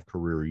 guys have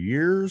career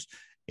years.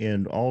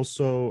 And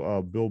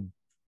also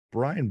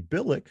Brian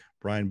Billick,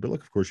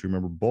 of course, you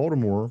remember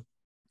Baltimore,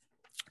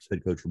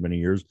 head coach for many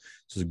years,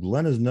 says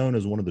Glenn is known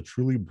as one of the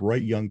truly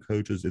bright young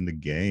coaches in the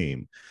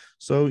game.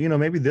 So,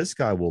 maybe this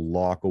guy will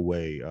lock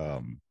away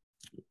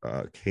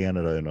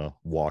Canada in a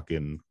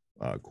walk-in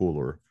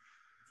cooler.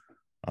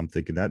 I'm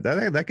thinking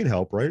that could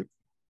help, right?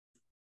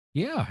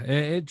 Yeah,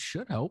 it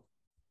should help.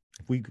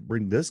 If we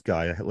bring this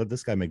guy, let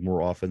this guy make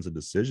more offensive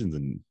decisions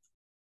and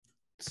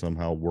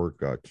somehow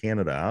work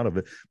Canada out of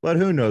it. But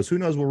who knows? Who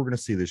knows what we're going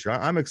to see this year?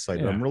 I'm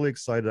excited. Yeah. I'm really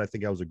excited. I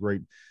think that was a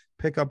great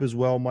pickup as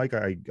well, Mike.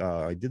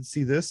 I did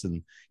see this,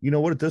 and you know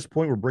what? At this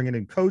point, we're bringing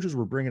in coaches,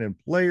 we're bringing in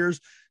players.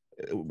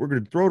 We're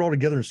going to throw it all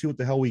together and see what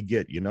the hell we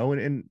get, you know.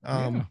 And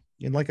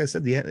like I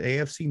said, the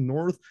AFC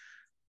North,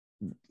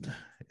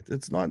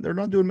 they're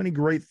not doing many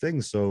great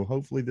things. So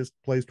hopefully this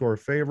plays to our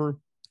favor.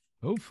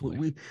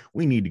 Hopefully,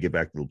 we need to get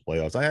back to the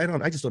playoffs.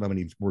 I just don't have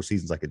any more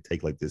seasons I could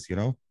take like this, you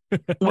know.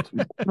 What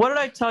did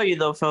I tell you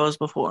though, fellas,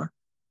 before?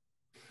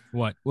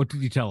 What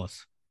did you tell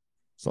us?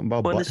 Something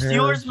about when the butt hair.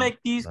 Steelers make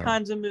these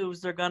kinds of moves,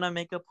 they're gonna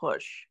make a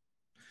push.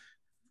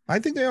 I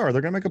think they are.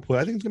 They're gonna make a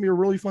push. I think it's gonna be a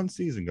really fun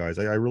season, guys.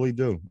 I really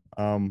do.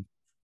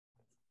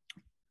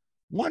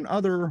 One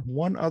other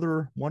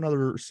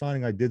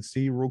signing I did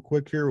see real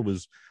quick here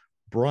was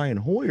Brian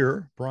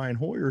Hoyer. Brian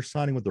Hoyer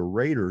signing with the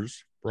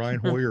Raiders.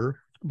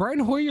 Brian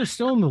Hoyer's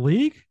still in the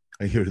league.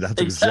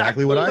 That's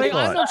exactly what I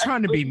thought. I'm not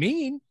trying to be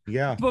mean.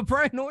 Yeah, but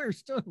Brian Hoyer's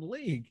still in the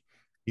league.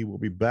 He will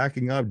be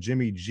backing up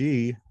Jimmy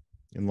G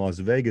in Las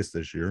Vegas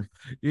this year.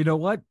 You know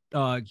what?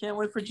 Can't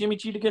wait for Jimmy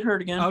G to get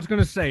hurt again. I was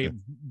going to say,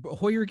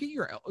 Hoyer, get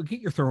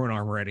your throwing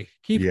arm ready.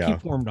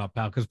 Keep warmed up,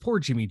 pal, because poor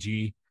Jimmy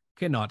G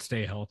cannot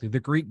stay healthy. The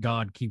Greek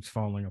god keeps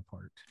falling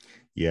apart.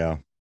 Yeah.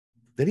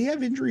 Did he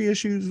have injury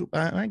issues?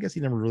 I guess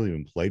he never really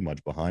even played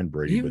much behind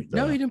Brady. He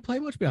didn't play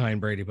much behind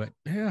Brady, but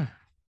yeah.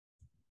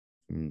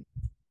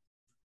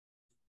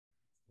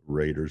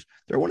 Raiders,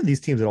 they're one of these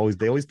teams that always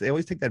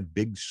take that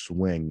big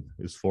swing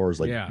as far as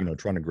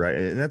trying to grab,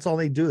 and that's all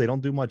they do. They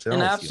don't do much else,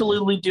 and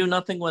absolutely do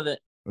nothing with it.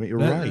 I mean, you're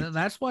right.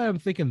 That's why I'm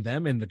thinking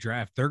them in the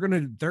draft.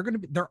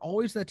 They're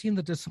always that team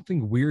that does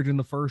something weird in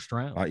the first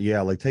round.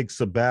 Like take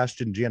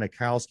Sebastian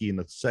Janikowski in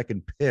the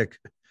second pick.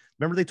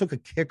 Remember they took a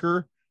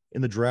kicker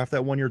in the draft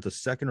that one year at the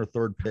second or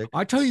third pick.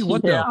 I tell you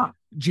what, though,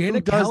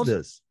 Who does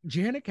this?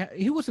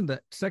 He wasn't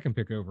the second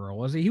pick overall,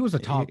 was he? He was a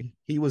top.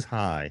 He was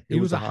high. He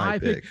was a high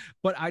pick.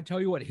 But I tell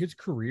you what, his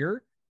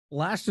career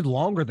lasted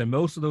longer than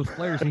most of those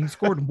players, and he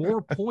scored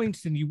more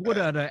points than you would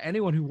out of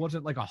anyone who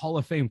wasn't like a Hall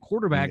of Fame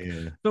quarterback.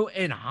 Man. So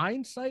in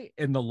hindsight,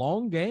 in the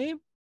long game,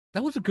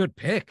 that was a good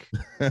pick.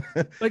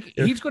 Like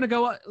he's going to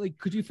go out. Like,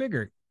 could you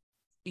figure?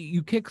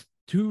 You kick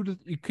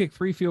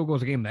 3 field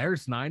goals a game.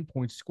 There's 9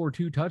 points. Score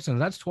 2 touchdowns.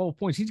 That's 12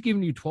 points. He's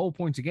giving you 12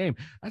 points a game.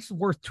 That's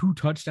worth 2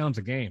 touchdowns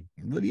a game.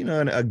 But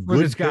a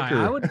good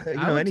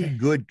kicker, any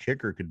good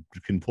kicker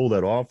can pull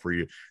that off for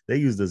you. They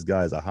use this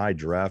guy as a high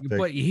draft pick.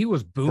 But he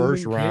was booming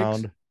first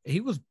round. Kicks.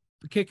 He was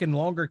kicking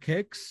longer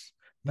kicks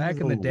back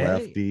in the day.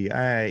 Lefty.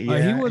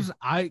 He was.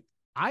 I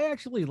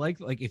actually like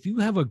if you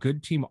have a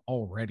good team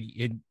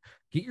already,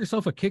 get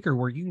yourself a kicker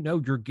where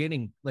you're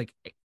getting like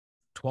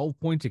 12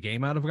 points a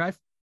game out of a guy.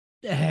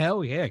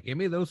 Hell yeah, give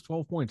me those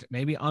 12 points.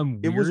 Maybe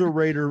I'm weird. It was a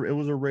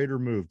Raider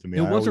move to me.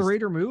 It was a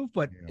Raider move,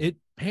 but it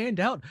panned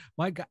out.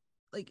 My God,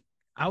 like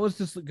I was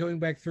just going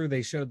back through,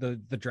 they showed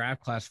the draft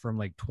class from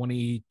like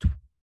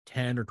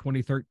 2010 or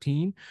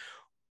 2013.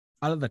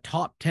 Out of the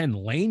top 10,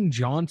 Lane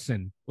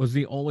Johnson was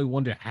the only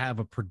one to have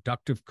a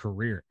productive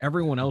career.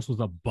 Everyone else was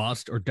a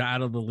bust or died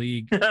out of the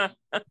league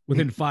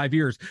within 5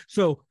 years.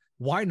 So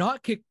why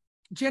not kick?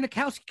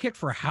 Janikowski kicked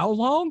for how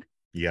long?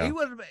 Yeah.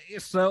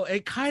 So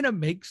it kind of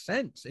makes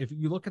sense. If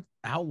you look at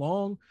how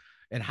long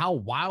and how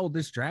wild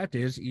this draft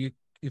is, you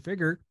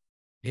figure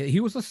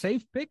he was a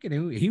safe pick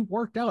and he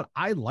worked out.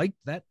 I liked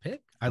that pick.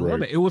 I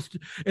love it. It was,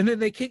 and then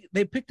they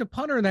picked a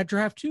punter in that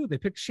draft too. They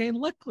picked Shane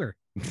Lickler,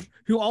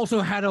 who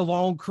also had a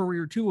long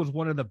career too, was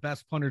one of the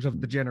best punters of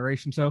the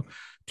generation. So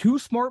 2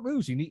 smart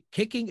moves. You need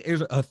kicking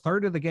is a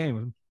third of the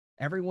game.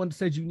 Everyone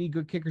says you need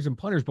good kickers and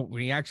punters, but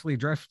when you actually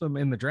draft them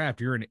in the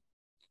draft,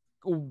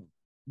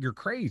 you're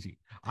crazy.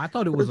 I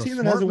thought it was a team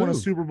that hasn't won a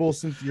Super Bowl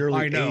since the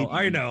early 80s.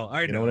 I know.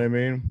 You know what I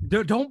mean?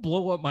 Don't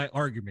blow up my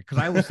argument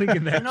because I was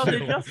thinking that. No, they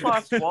just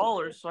lost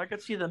Waller, so I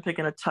could see them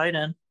picking a tight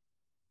end.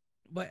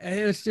 But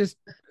it's just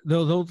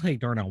they'll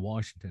take Darnell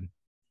Washington.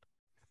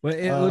 But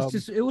it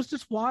was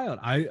just wild.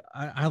 I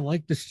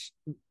like this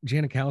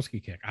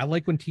Janikowski kick. I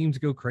like when teams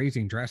go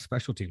crazy and draft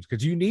special teams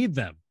because you need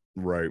them.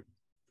 Right.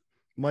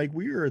 Mike,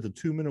 we are at the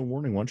 2-minute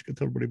warning. Why don't you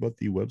tell everybody about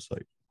the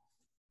website?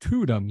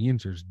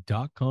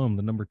 Yinzers.com,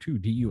 the number 2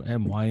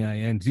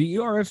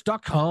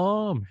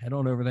 DUMYINZERS.com. Head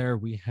on over there.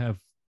 We have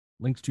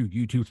links to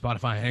YouTube,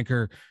 Spotify,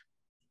 Anchor,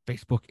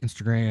 Facebook,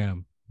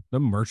 Instagram,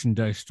 the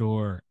merchandise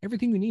store,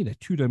 everything you need at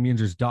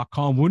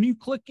Yinzers.com. When you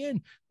click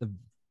in, the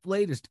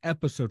latest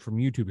episode from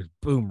YouTube is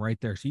boom right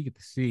there. So you get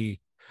to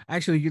see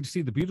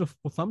the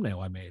beautiful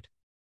thumbnail I made.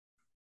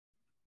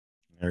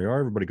 There you are,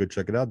 everybody. Go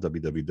check it out,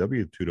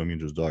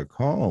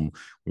 www.twodumbyinjers.com.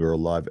 We are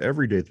live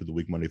every day through the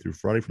week, Monday through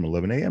Friday from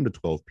 11 a.m. to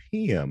 12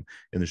 p.m.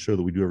 And the show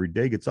that we do every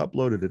day gets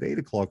uploaded at 8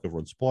 o'clock over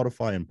on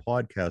Spotify and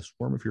podcast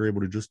form. If you're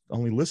able to just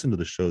only listen to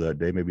the show that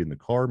day, maybe in the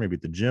car, maybe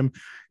at the gym,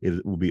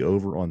 it will be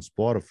over on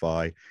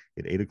Spotify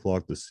at 8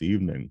 o'clock this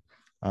evening.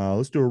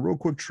 Let's do a real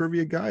quick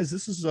trivia, guys.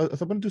 This is I'm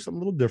going to do something a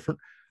little different.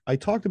 I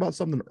talked about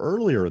something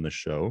earlier in the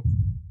show.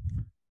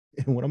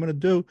 And what I'm going to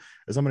do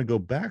is I'm going to go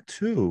back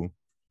to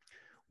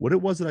what it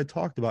was that I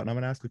talked about, and I'm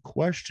going to ask a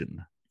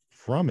question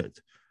from it.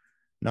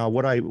 Now,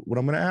 what I'm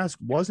going to ask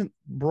wasn't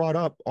brought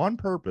up on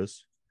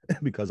purpose.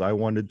 because I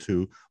wanted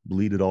to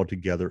bleed it all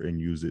together and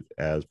use it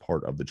as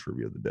part of the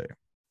trivia of the day.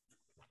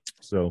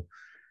 So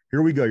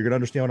here we go. You're going to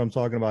understand what I'm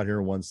talking about here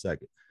in 1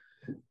 second.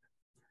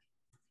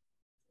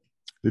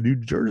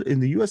 In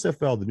the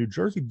USFL, the New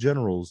Jersey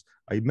Generals,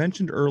 I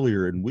mentioned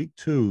earlier in week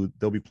 2,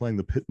 they'll be playing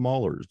the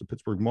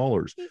Pittsburgh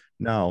Maulers.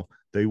 Now,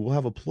 they will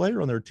have a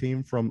player on their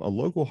team from a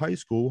local high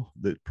school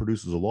that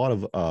produces a lot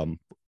of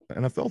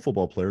NFL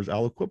football players,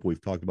 Aliquippa.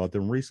 We've talked about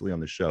them recently on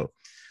the show.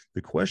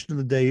 The question of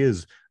the day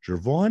is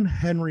Jervon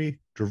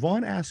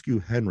Askew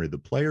Henry, the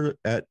player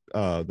that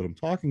I'm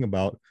talking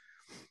about.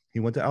 He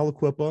went to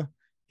Aliquippa.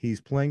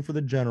 He's playing for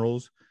the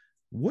Generals.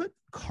 What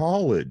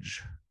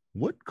college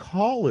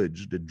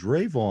did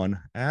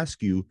Drayvon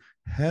Askew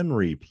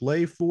Henry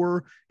play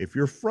for? If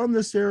you're from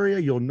this area,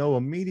 you'll know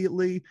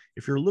immediately.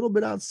 If you're a little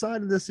bit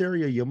outside of this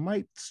area, you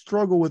might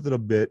struggle with it a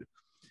bit.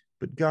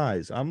 But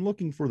guys, I'm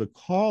looking for the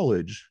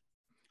college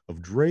of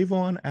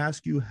Drayvon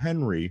Askew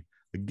Henry,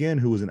 again,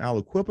 who was an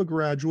Aliquippa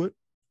graduate.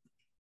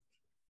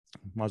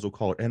 Might as well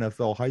call it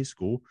NFL high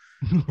school.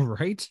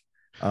 Right.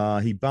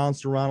 He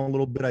bounced around a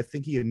little bit. I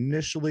think he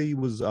initially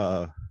was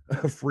a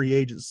free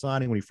agent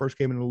signing when he first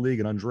came into the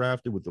league and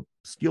undrafted with the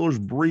Steelers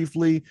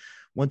briefly,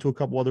 went to a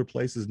couple other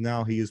places.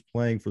 Now he is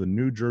playing for the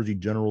New Jersey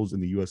Generals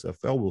in the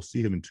USFL. We'll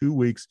see him in 2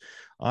 weeks.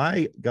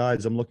 I'm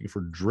looking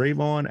for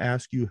Drayvon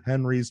Askew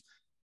Henry's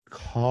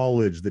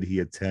college that he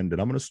attended.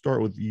 I'm going to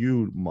start with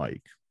you,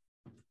 Mike.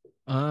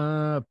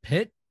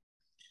 Pitt.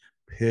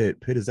 Pitt,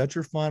 is that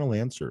your final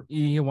answer?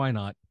 Yeah, why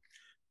not?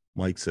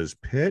 Mike says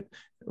Pitt.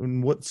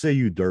 And what say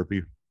you,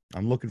 Derpy?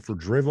 I'm looking for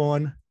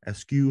Drayvon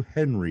Askew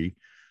Henry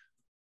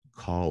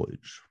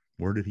college.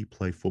 Where did he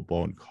play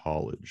football in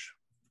college?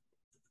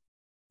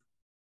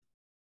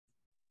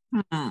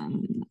 You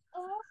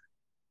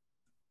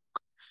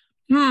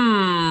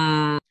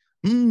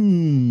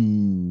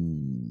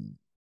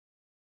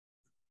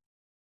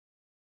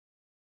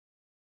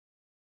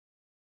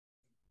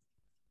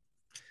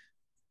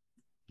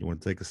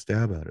want to take a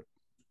stab at it?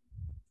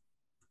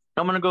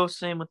 I'm going to go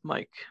same with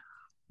Mike.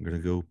 I'm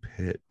going to go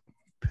Pitt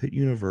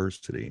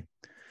University.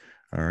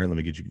 All right, let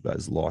me get you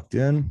guys locked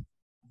in.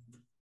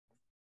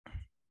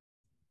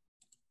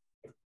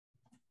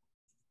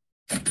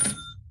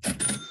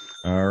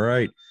 All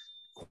right.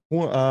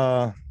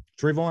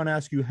 Drayvon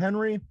Askew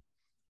Henry,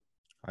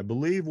 I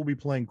believe, will be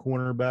playing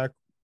cornerback.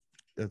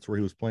 That's where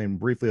he was playing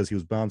briefly as he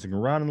was bouncing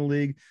around in the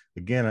league.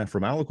 Again,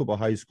 from Aliquippa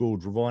High School,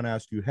 Drayvon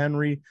Askew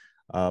Henry,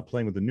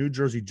 playing with the New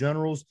Jersey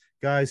Generals.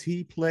 Guys,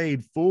 he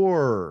played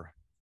for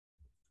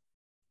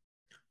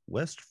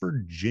West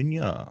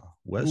Virginia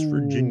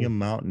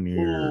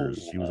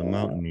Mountaineers. He was a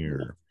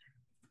Mountaineer.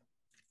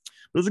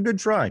 It was a good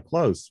try.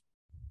 Close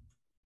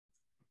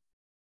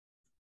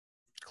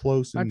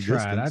in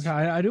distance.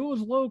 I knew it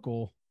was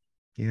local.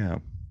 Yeah.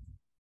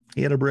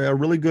 He had a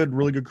really good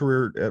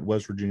career at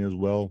West Virginia as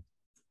well.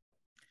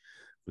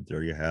 But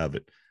there you have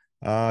it.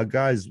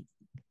 Guys,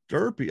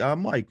 Derpy,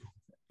 Mike,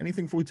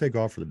 anything before we take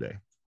off for the day?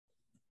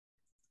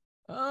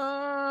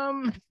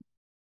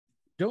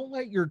 Don't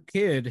let your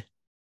kid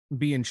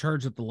be in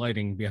charge of the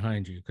lighting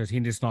behind you because he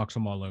just knocks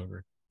them all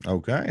over.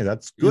 Okay,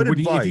 that's good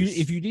advice.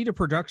 If you need a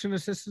production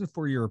assistant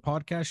for your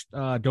podcast,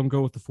 don't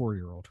go with the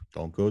 4-year-old.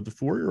 Don't go with the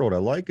 4-year-old. I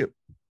like it.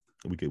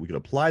 We could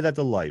apply that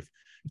to life.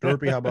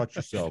 Derpy, how about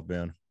yourself,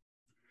 man?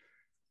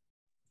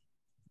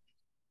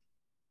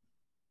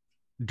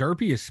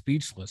 Derpy is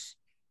speechless.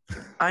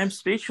 I'm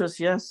speechless.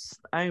 Yes,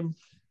 I'm.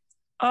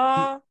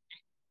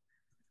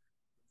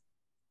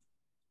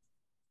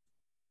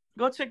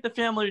 Go take the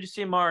family to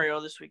see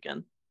Mario this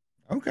weekend.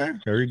 Okay,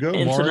 there you go.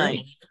 And Mario.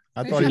 tonight.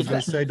 I thought he was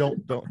going to say,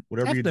 don't,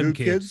 whatever F you them do,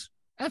 kids. kids.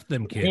 F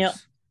them kids. Yeah.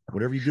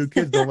 Whatever you do,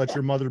 kids, don't let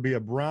your mother be a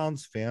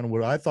Browns fan.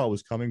 What I thought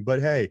was coming,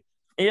 but hey.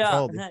 Yeah. It's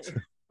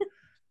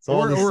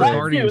all the or same.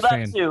 Guardians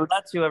fan.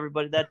 That too,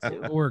 everybody. That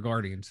too. Or a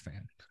Guardians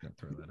fan.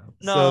 Throw that out.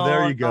 No, So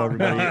there you go,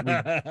 no.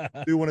 everybody.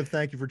 We do want to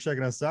thank you for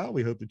checking us out.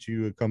 We hope that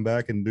you come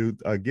back and do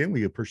again.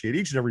 We appreciate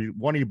each and every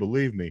one of you.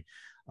 Believe me.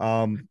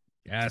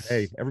 Yes.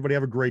 Hey, everybody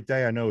have a great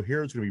day. I know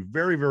here it's going to be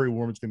very, very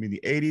warm. It's going to be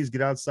in the 80s.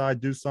 Get outside,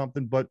 do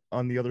something. But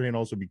on the other hand,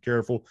 also be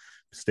careful.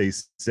 Stay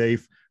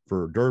safe.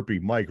 For Derpy,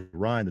 Mike,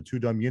 Ryan, the two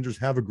dumb Yinzers,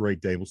 have a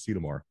great day. We'll see you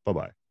tomorrow.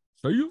 Bye-bye.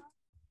 See you.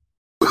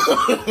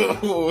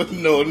 Oh,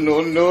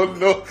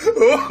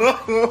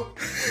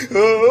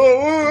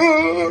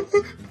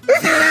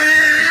 no.